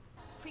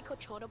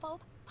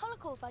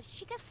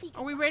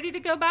 Are we ready to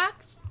go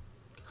back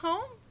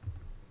home?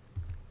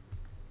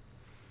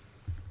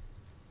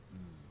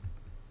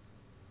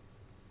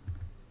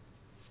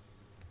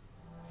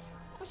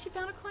 Oh, she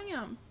found a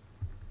clam.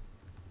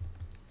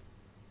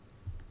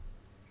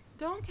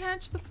 Don't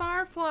catch the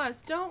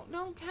fireflies.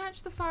 Don't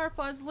catch the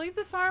fireflies. Leave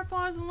the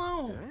fireflies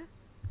alone.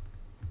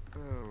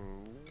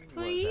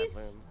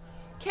 Please?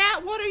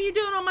 Cat, what are you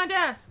doing on my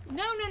desk?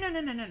 No.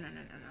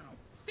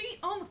 Feet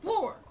on the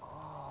floor.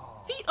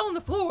 Feet on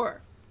the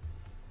floor.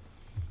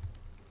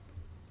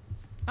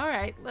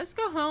 Alright, let's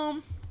go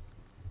home.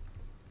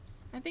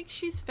 I think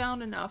she's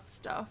found enough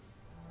stuff.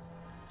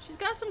 She's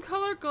got some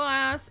colored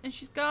glass, and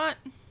she's got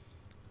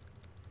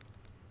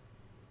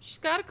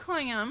a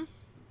clam.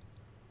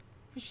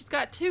 And she's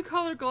got 2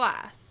 colored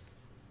glass.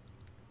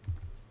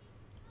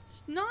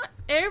 It's not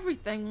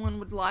everything one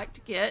would like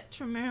to get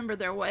to remember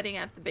their wedding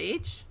at the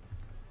beach.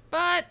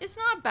 But it's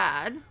not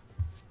bad.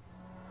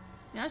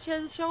 Now she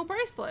has a shell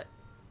bracelet.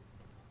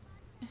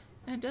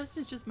 And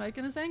Dustin's just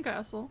making a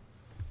sandcastle.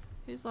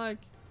 He's like,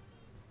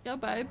 yo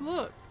babe,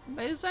 look, I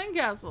made a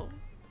sandcastle.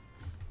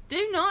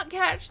 Do not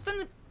catch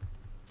the...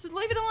 So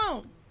leave it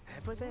alone.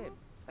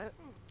 Do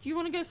you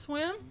want to go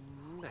swim?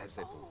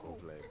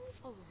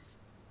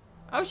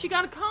 Oh, she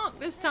got a conch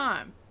this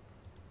time.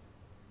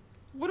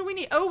 What do we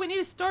need? Oh, we need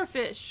a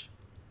starfish.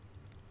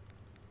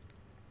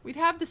 We'd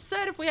have the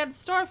set if we had the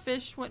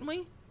starfish, wouldn't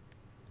we?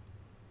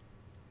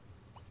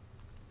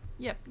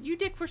 Yep, you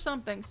dig for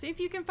something. See if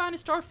you can find a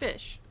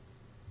starfish.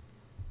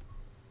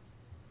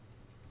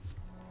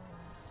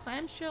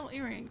 Clamshell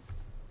earrings.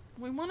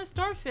 We want a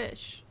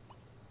starfish.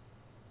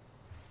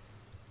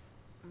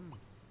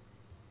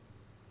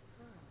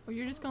 Oh,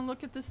 you're just gonna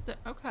look at this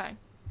okay.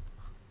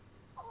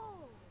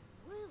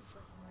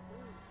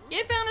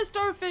 You found a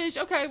starfish.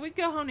 Okay, we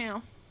can go home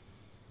now.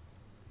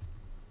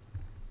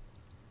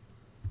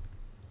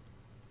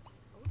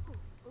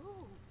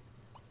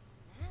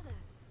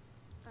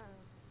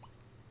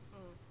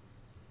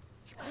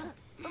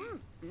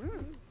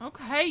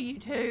 Okay, you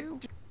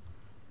two.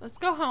 Let's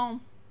go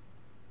home.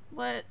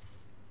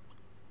 Let's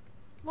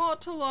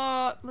walk to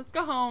lot. Let's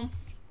go home.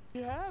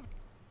 Yeah.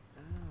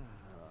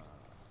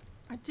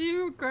 I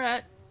do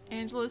regret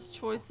Angela's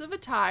choice of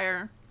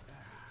attire.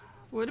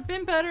 Would have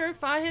been better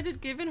if I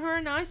had given her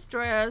a nice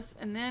dress,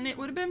 and then it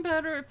would have been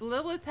better if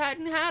Lilith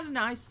hadn't had a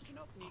nice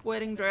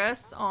wedding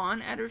dress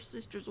on at her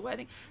sister's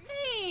wedding.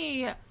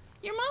 Hey,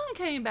 your mom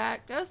came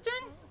back, Dustin.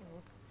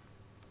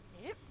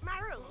 Yep, my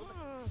room.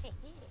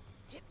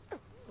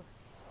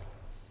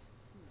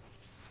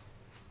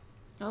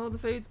 Oh, the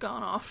food's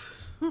gone off.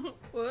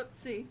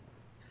 Whoopsie.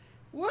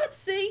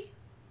 Whoopsie!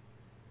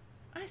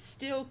 I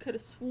still could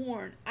have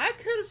sworn. I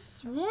could have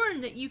sworn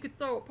that you could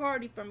throw a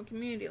party from a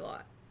community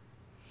lot.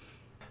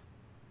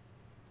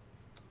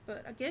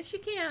 But I guess you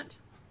can't.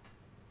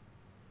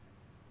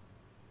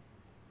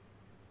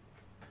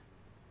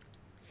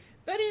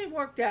 But it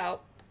worked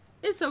out.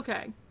 It's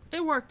okay.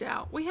 It worked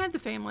out. We had the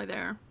family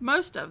there.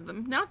 Most of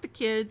them. Not the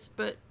kids,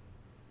 but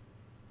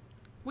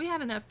we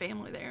had enough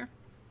family there.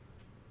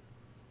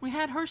 We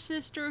had her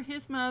sister,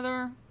 his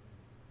mother,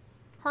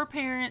 her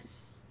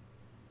parents,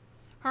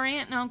 her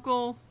aunt and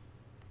uncle,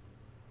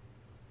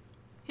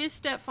 his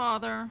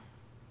stepfather,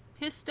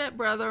 his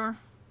stepbrother.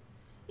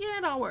 Yeah,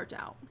 it all worked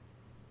out.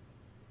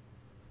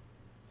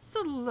 It's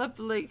a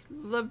lovely,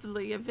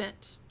 lovely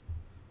event.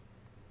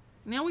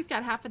 Now we've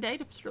got half a day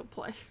to still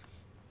play.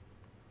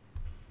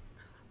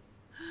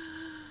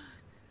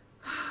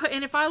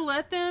 And if I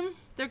let them,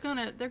 they're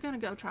gonna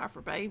go try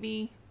for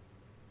baby.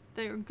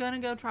 They're gonna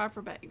go try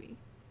for baby.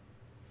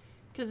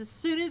 Because as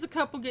soon as a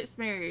couple gets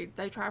married,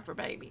 they try for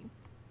baby.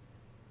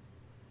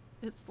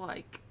 It's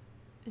like,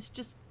 it's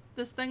just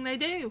this thing they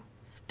do.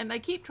 And they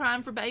keep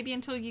trying for baby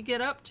until you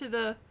get up to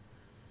the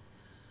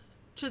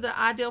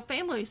ideal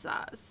family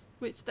size,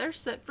 which they're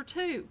set for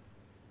 2.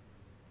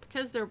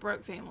 Because they're a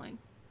broke family.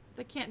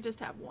 They can't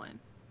just have 1.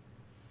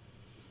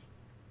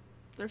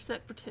 They're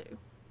set for 2.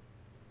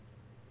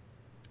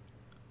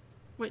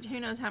 Which, who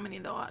knows how many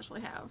they'll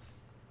actually have.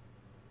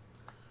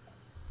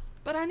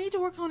 But I need to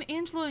work on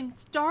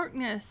Angela's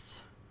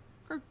darkness.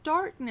 Her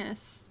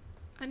darkness.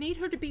 I need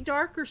her to be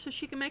darker so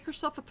she can make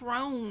herself a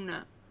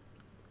throne.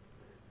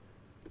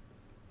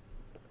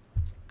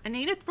 I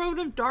need a throne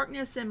of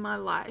darkness in my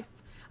life.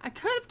 I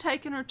could have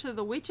taken her to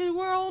the witchy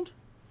world.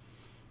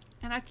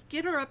 And I could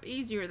get her up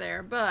easier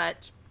there,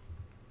 but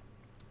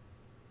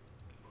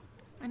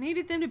I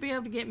needed them to be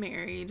able to get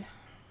married.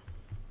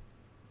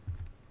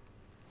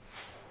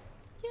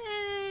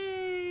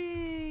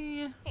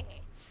 Yay!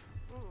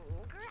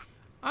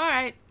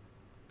 Alright.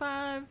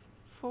 5,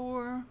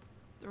 4,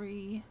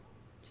 3,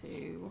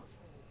 2.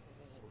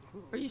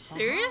 Are you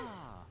serious?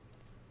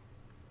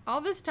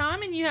 All this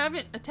time and you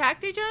haven't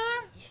attacked each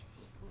other?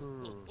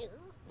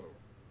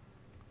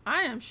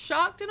 I am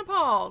shocked and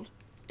appalled.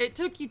 It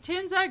took you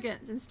 10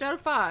 seconds instead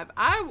of 5.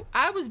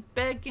 I was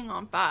begging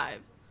on 5.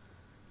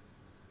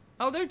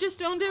 Oh, they're just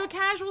gonna do a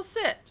casual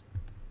sit.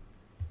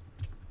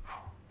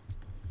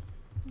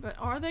 But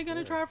are they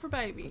gonna try for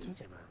baby?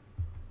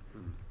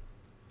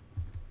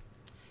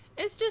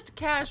 It's just a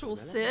casual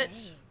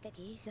sit.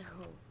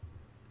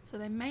 So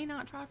they may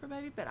not try for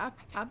baby, but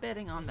I'm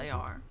betting on they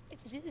are.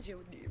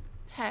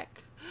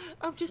 Peck.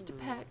 Oh, just a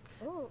peck.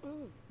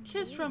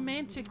 Kiss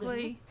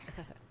romantically.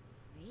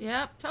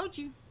 Yep, told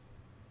you.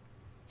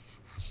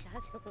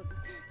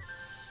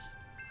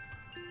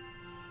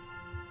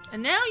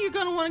 And now you're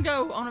going to want to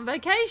go on a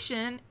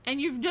vacation,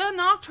 and you've done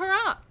knocked her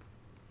up.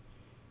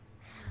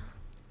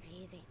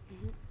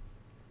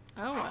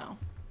 Oh, well.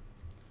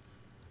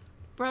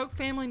 Broke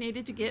family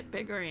needed to get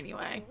bigger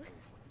anyway.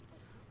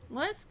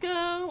 Let's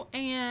go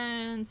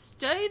and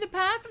stay the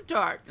path of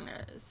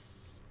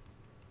darkness.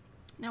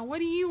 Now, what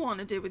do you want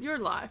to do with your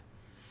life?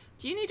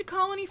 Do you need to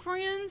call any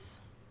friends?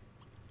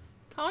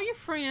 Call your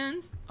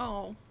friends.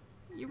 Oh,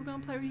 you were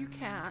going to play with your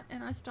cat,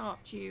 and I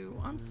stopped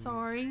you. I'm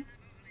sorry.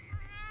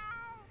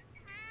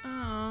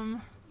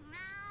 Oh,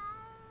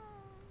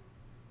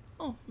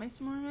 make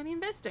some more money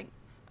investing.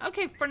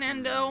 Okay,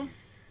 Fernando.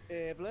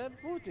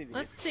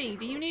 Let's see.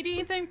 Do you need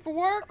anything for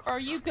work, or are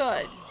you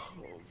good?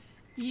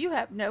 You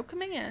have no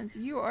commands.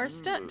 You are a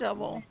stunt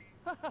double.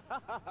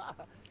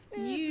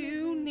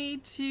 You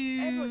need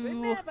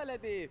to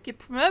get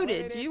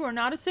promoted. You are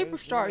not a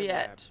superstar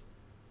yet.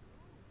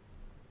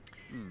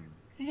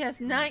 He has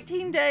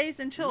 19 days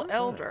until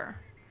elder.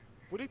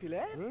 Cats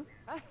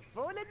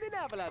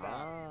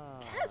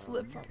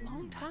live for a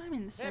long time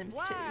in The Sims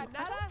 2. I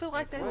don't feel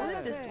like they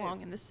live this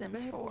long in The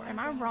Sims 4. Am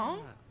I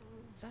wrong?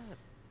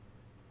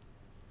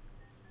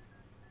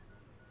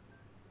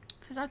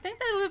 Because I think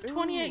they live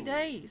 28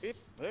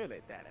 days.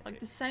 Like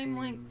the same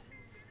length.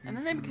 And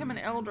then they become an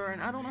elder,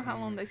 and I don't know how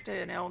long they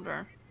stay an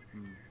elder.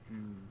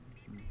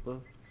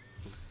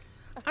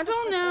 I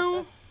don't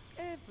know.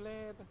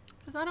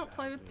 Because I don't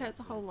play with pets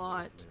a whole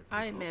lot.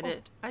 I admit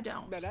it. I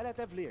don't.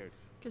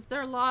 Because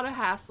they're a lot of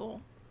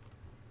hassle.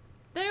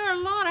 They are a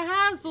lot of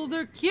hassle.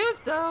 They're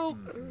cute, though.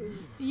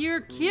 You're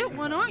a cute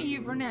one, aren't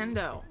you,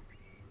 Fernando?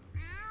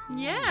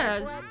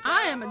 Yes,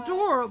 I am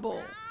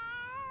adorable.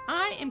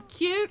 I am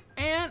cute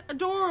and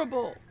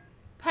adorable.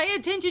 Pay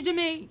attention to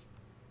me.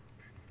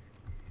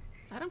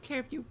 I don't care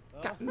if you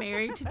got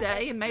married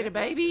today and made a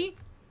baby.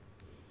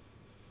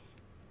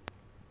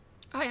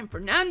 I am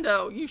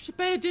Fernando. You should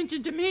pay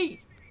attention to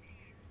me.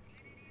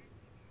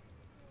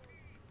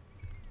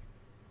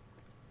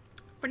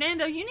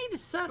 Fernando, you need to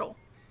settle,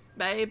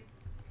 babe.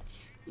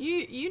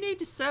 You need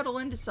to settle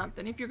into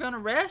something. If you're going to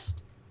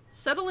rest,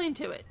 settle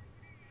into it.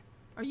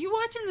 Are you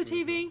watching the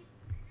TV?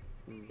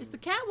 Is the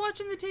cat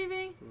watching the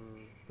TV?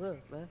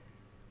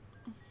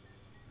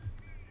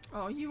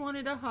 Oh, you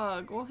wanted a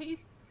hug. Well,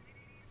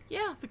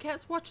 yeah, the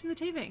cat's watching the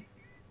TV.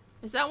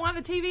 Is that why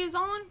the TV is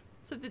on?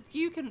 So that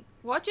you can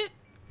watch it?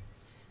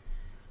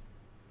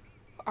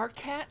 Our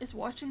cat is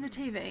watching the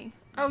TV.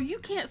 Oh, you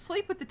can't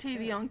sleep with the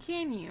TV on,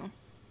 can you?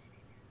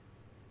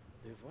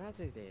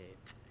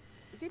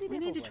 We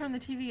need to turn the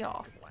TV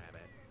off.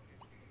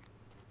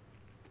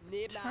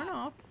 Turn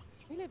off.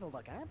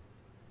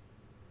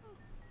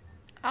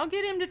 I'll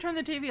get him to turn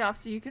the TV off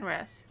so you can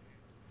rest.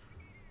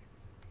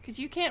 Because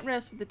you can't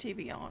rest with the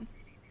TV on.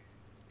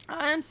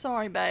 I'm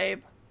sorry,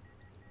 babe.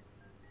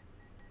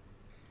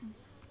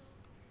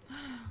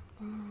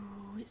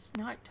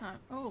 nighttime.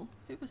 Oh,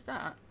 who was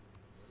that?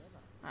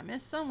 I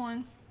missed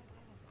someone.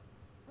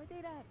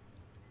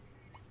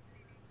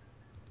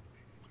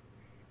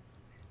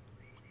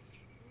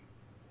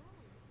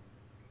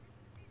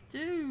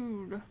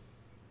 Dude.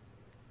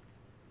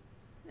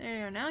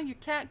 There, now your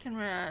cat can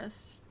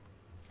rest.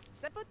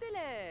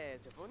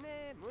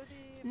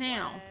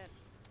 Now,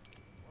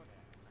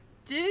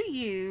 do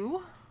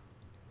you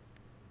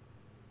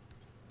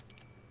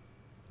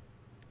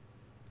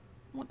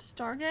want to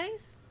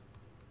stargaze?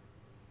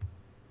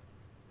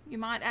 You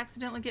might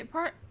accidentally get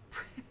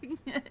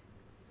pregnant.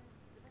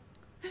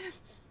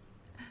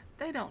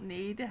 They don't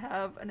need to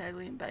have an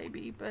alien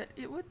baby, but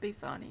it would be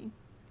funny.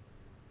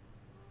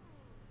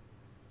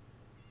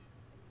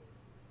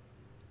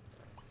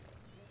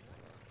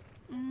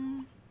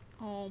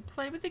 Oh,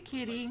 play with the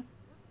kitty.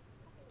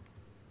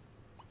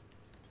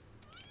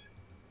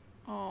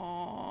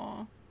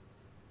 Aww.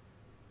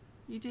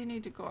 You do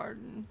need to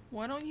garden.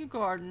 Why don't you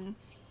garden?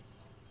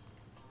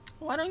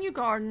 Why don't you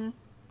garden?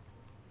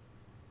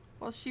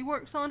 While she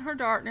works on her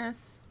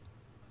darkness.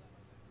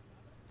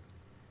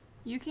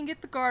 You can get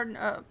the garden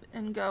up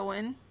and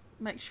going.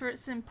 Make sure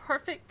it's in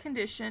perfect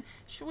condition.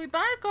 Should we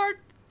buy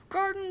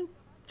garden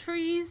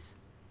trees?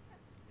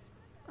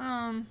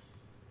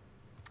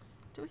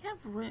 Do we have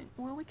room?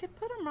 Well, we could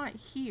put them right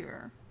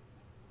here.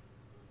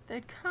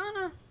 They'd kind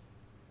of...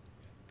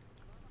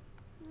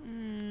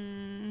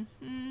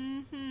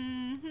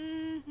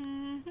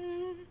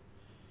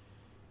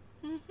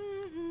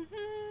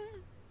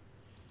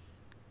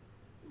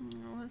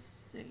 Let's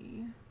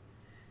see.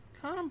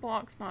 Kind of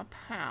blocks my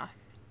path.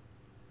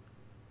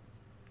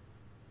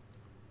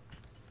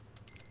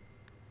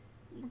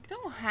 We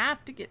don't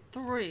have to get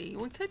 3.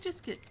 We could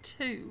just get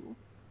 2.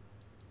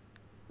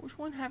 Which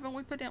one haven't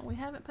we put down? We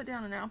haven't put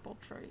down an apple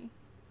tree.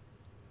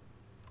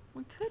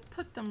 We could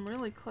put them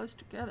really close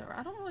together.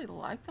 I don't really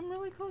like them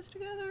really close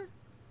together.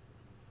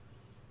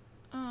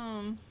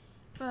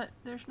 But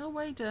there's no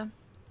way to...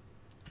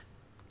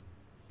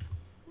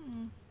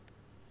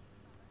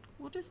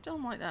 We'll just do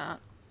them like that.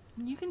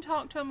 You can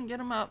talk to them and get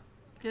them up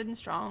good and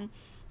strong.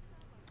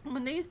 And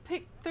when these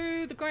pick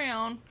through the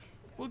ground,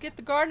 we'll get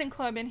the gardening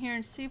club in here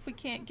and see if we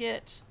can't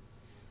get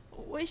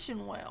a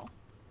wishing well.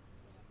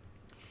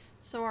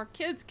 So our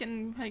kids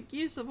can make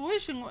use of a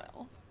wishing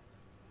well.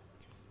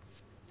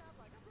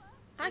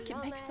 I can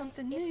make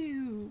something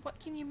new. What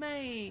can you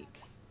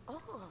make?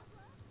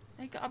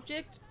 Make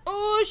object.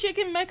 Oh, she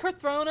can make her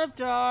throne of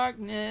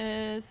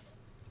darkness.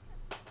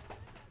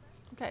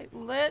 Okay,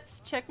 let's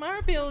check my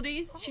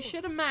abilities. She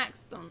should have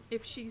maxed them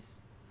if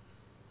she's...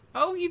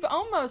 Oh, you've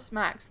almost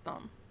maxed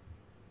them.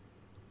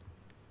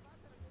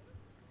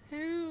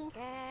 Who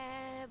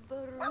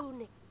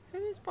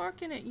is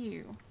barking at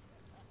you?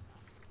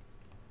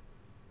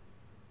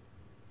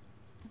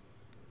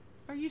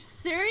 Are you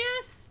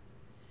serious?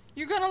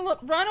 You're gonna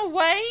run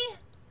away?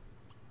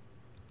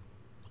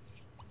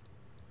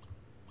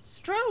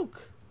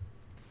 Stroke.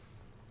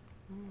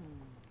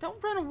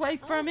 Don't run away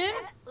from him.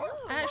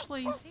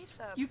 Actually,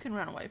 you can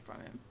run away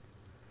from him.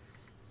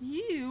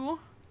 You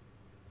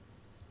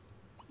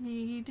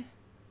need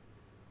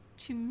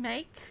to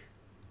make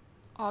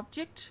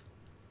object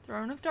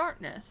throne of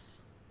darkness.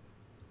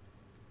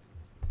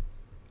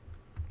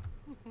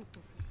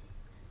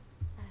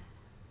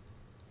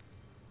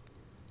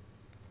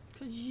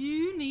 Because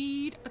you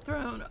need a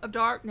throne of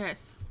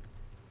darkness.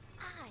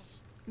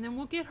 And then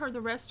we'll get her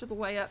the rest of the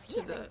way up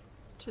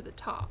to the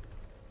top.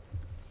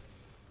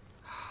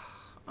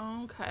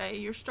 Okay,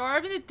 you're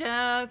starving to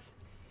death.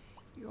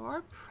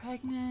 You're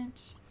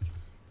pregnant.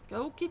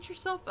 Go get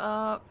yourself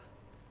up.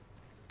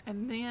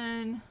 And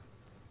then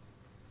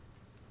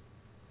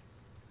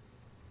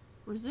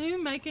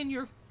resume making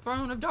your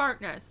throne of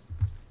darkness.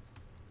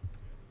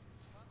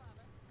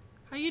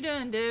 How you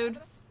doing, dude?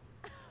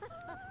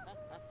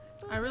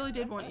 I really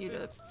did want you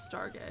to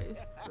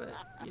stargaze, but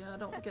yeah, I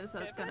don't guess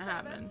that's gonna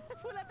happen.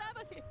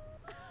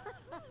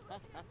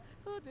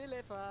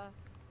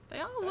 They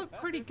all look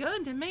pretty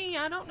good to me.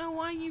 I don't know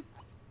why you...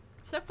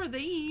 Except for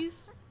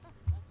these.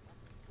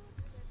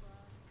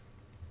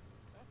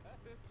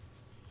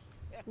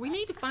 We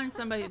need to find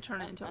somebody to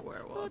turn into a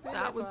werewolf.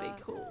 That would be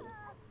cool.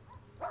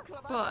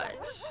 But...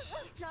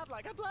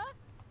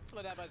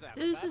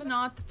 this is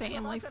not the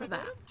family for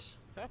that.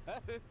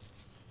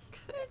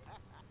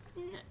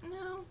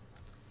 No.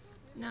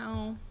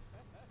 No.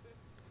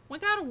 We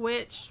got a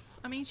witch.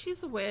 I mean,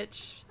 she's a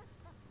witch.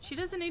 She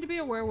doesn't need to be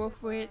a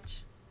werewolf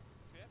witch.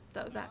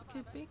 Though that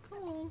could be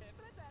cool.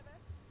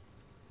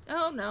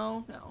 Oh,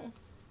 no, no.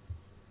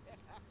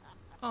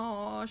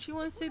 Oh, she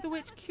wants to see the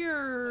witch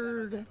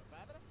cured.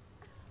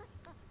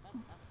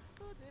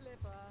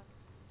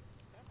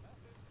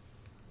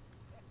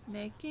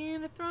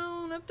 Making a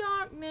throne of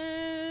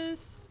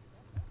darkness.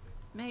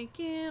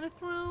 Making a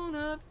throne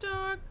of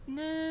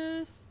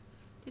darkness.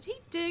 Did he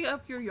dig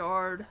up your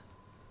yard?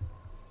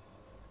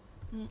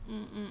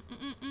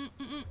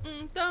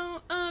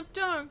 Throne of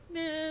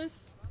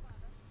darkness.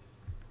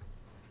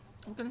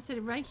 I'm gonna sit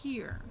it right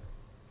here.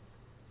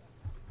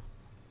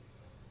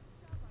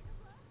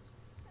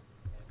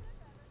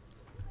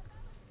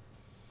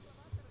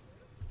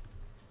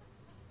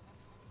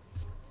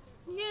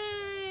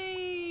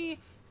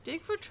 Dig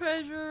for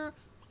treasure.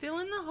 Fill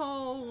in the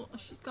hole.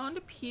 She's gone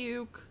to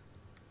puke.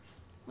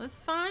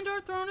 Let's find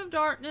our throne of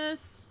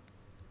darkness.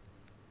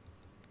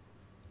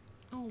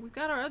 Oh, we've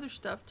got our other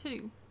stuff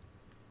too.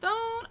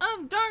 Throne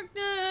of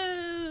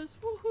darkness!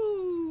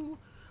 Woohoo!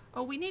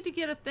 Oh, we need to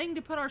get a thing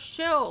to put our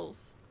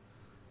shells.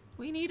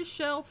 We need a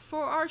shelf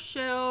for our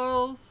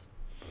shells.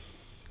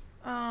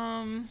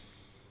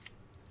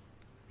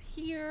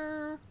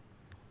 Here.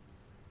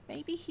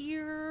 Maybe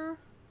here.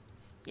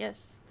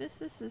 Yes,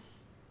 this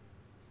is...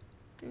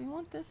 Do we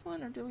want this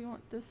one or do we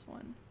want this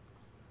one?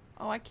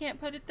 Oh, I can't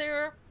put it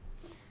there.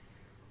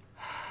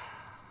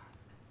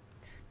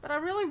 But I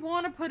really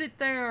want to put it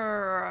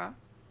there.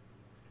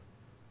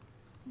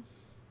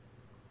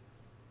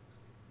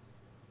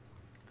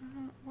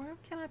 Where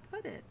can I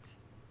put it?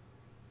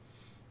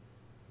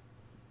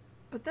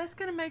 But that's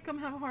going to make them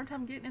have a hard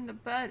time getting in the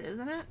bed,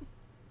 isn't it?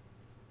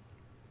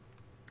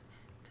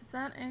 Because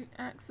that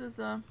acts as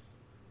a...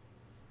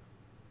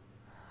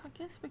 I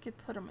guess we could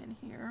put them in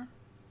here.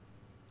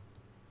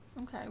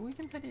 Okay, we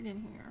can put it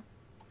in here.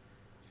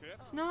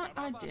 It's not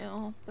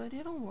ideal, but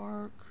it'll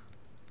work.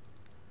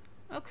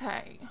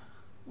 Okay,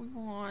 we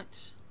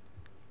want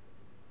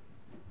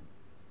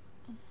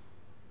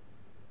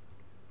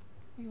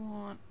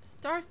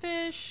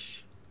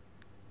starfish,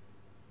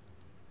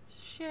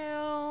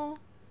 shell,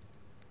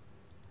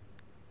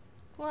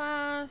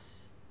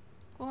 glass,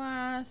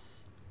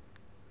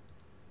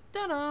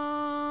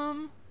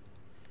 ta-dum!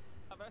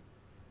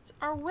 It's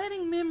our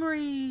wedding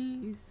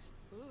memories.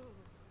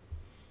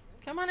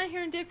 Come on out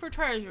here and dig for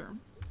treasure.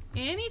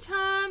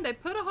 Anytime they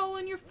put a hole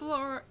in your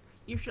floor,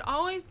 you should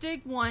always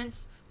dig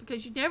once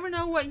because you never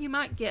know what you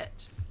might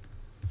get.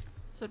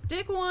 So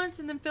dig once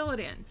and then fill it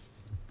in.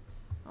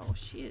 Oh,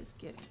 she is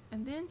getting.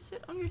 And then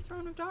sit on your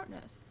throne of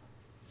darkness.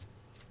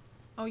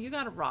 Oh, you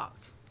got a rock.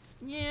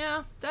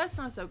 Yeah, that's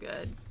not so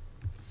good.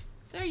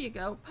 There you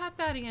go. Pat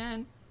that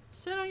in.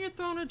 Sit on your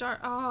throne of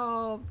dark.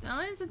 Oh,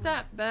 now isn't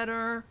that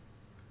better?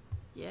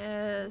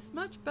 Yes,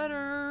 much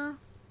better.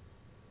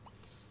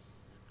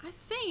 I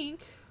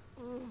think...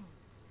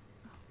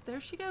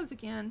 There she goes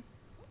again.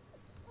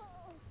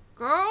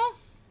 Girl,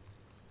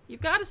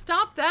 you've got to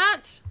stop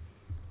that.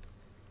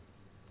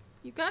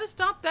 You've got to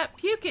stop that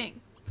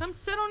puking. Come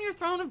sit on your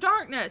throne of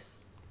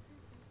darkness.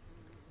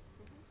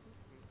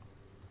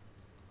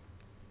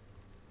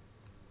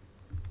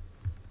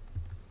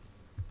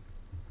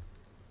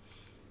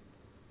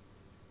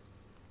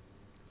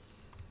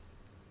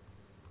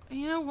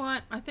 You know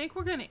what? I think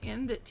we're going to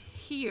end it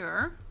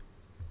here.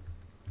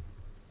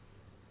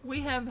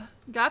 We have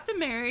got them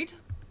married.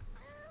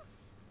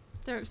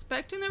 They're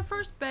expecting their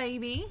first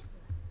baby.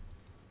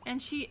 And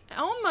she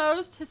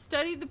almost has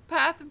studied the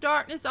path of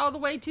darkness all the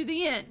way to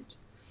the end.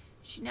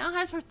 She now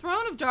has her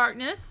throne of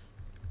darkness.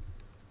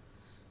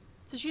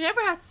 So she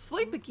never has to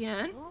sleep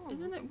again.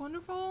 Isn't it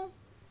wonderful?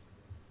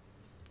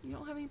 You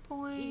don't have any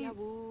points.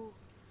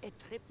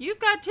 You've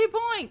got 2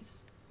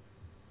 points.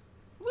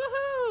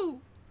 Woohoo!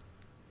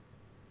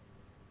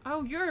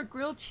 Oh, you're a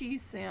grilled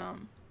cheese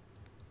sim.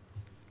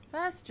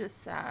 That's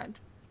just sad.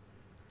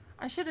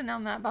 I should have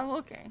known that by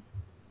looking.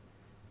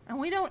 And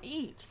we don't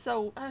eat,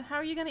 so how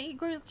are you going to eat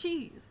grilled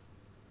cheese?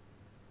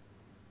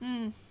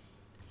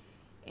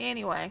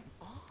 Anyway.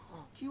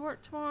 Do you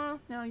work tomorrow?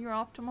 No, you're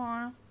off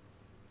tomorrow.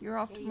 You're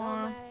off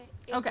tomorrow.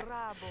 Okay.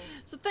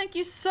 So thank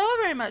you so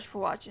very much for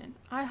watching.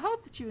 I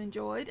hope that you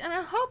enjoyed, and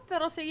I hope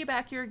that I'll see you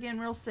back here again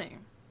real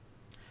soon.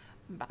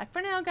 Bye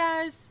for now,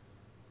 guys.